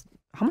 That has,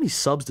 how many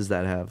subs does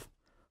that have?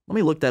 Let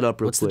me look that up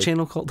real What's quick. the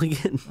channel called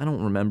again? I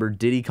don't remember.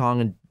 Diddy Kong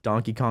and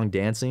Donkey Kong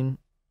dancing.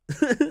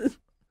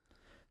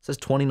 says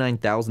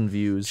 29,000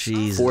 views,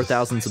 Jesus.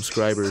 4,000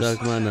 subscribers.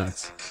 Suck my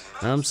nuts.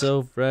 I'm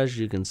so fresh,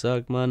 you can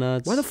suck my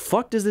nuts. Why the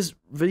fuck does this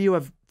video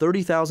have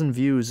 30,000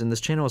 views and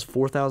this channel has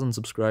 4,000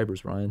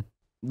 subscribers, Ryan?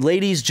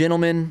 Ladies,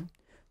 gentlemen,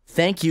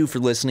 thank you for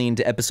listening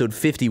to episode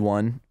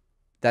 51.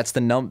 That's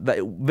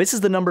the This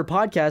is the number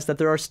podcast that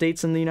there are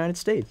states in the United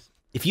States.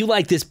 If you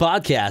like this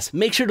podcast,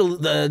 make sure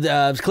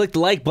to click the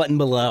like button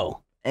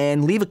below.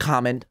 And leave a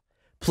comment.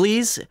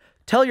 Please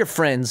tell your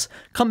friends.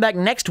 Come back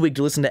next week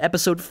to listen to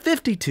episode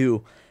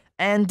 52.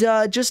 And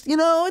just, you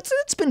know,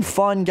 it's been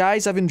fun,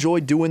 guys. I've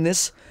enjoyed doing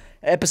this.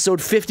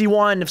 Episode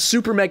 51 of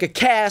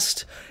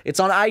SuperMegaCast. It's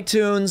on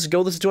iTunes.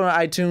 Go listen to it on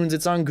iTunes.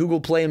 It's on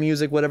Google Play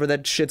Music, whatever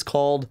that shit's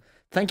called.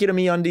 Thank you to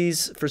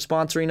MeUndies for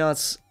sponsoring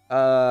us.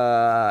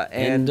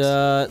 And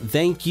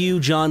thank you,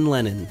 John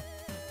Lennon.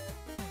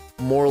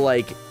 More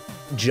like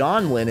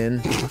John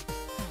Lennon.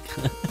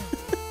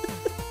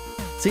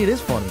 See, it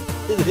is funny.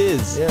 It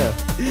is.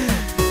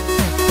 Yeah.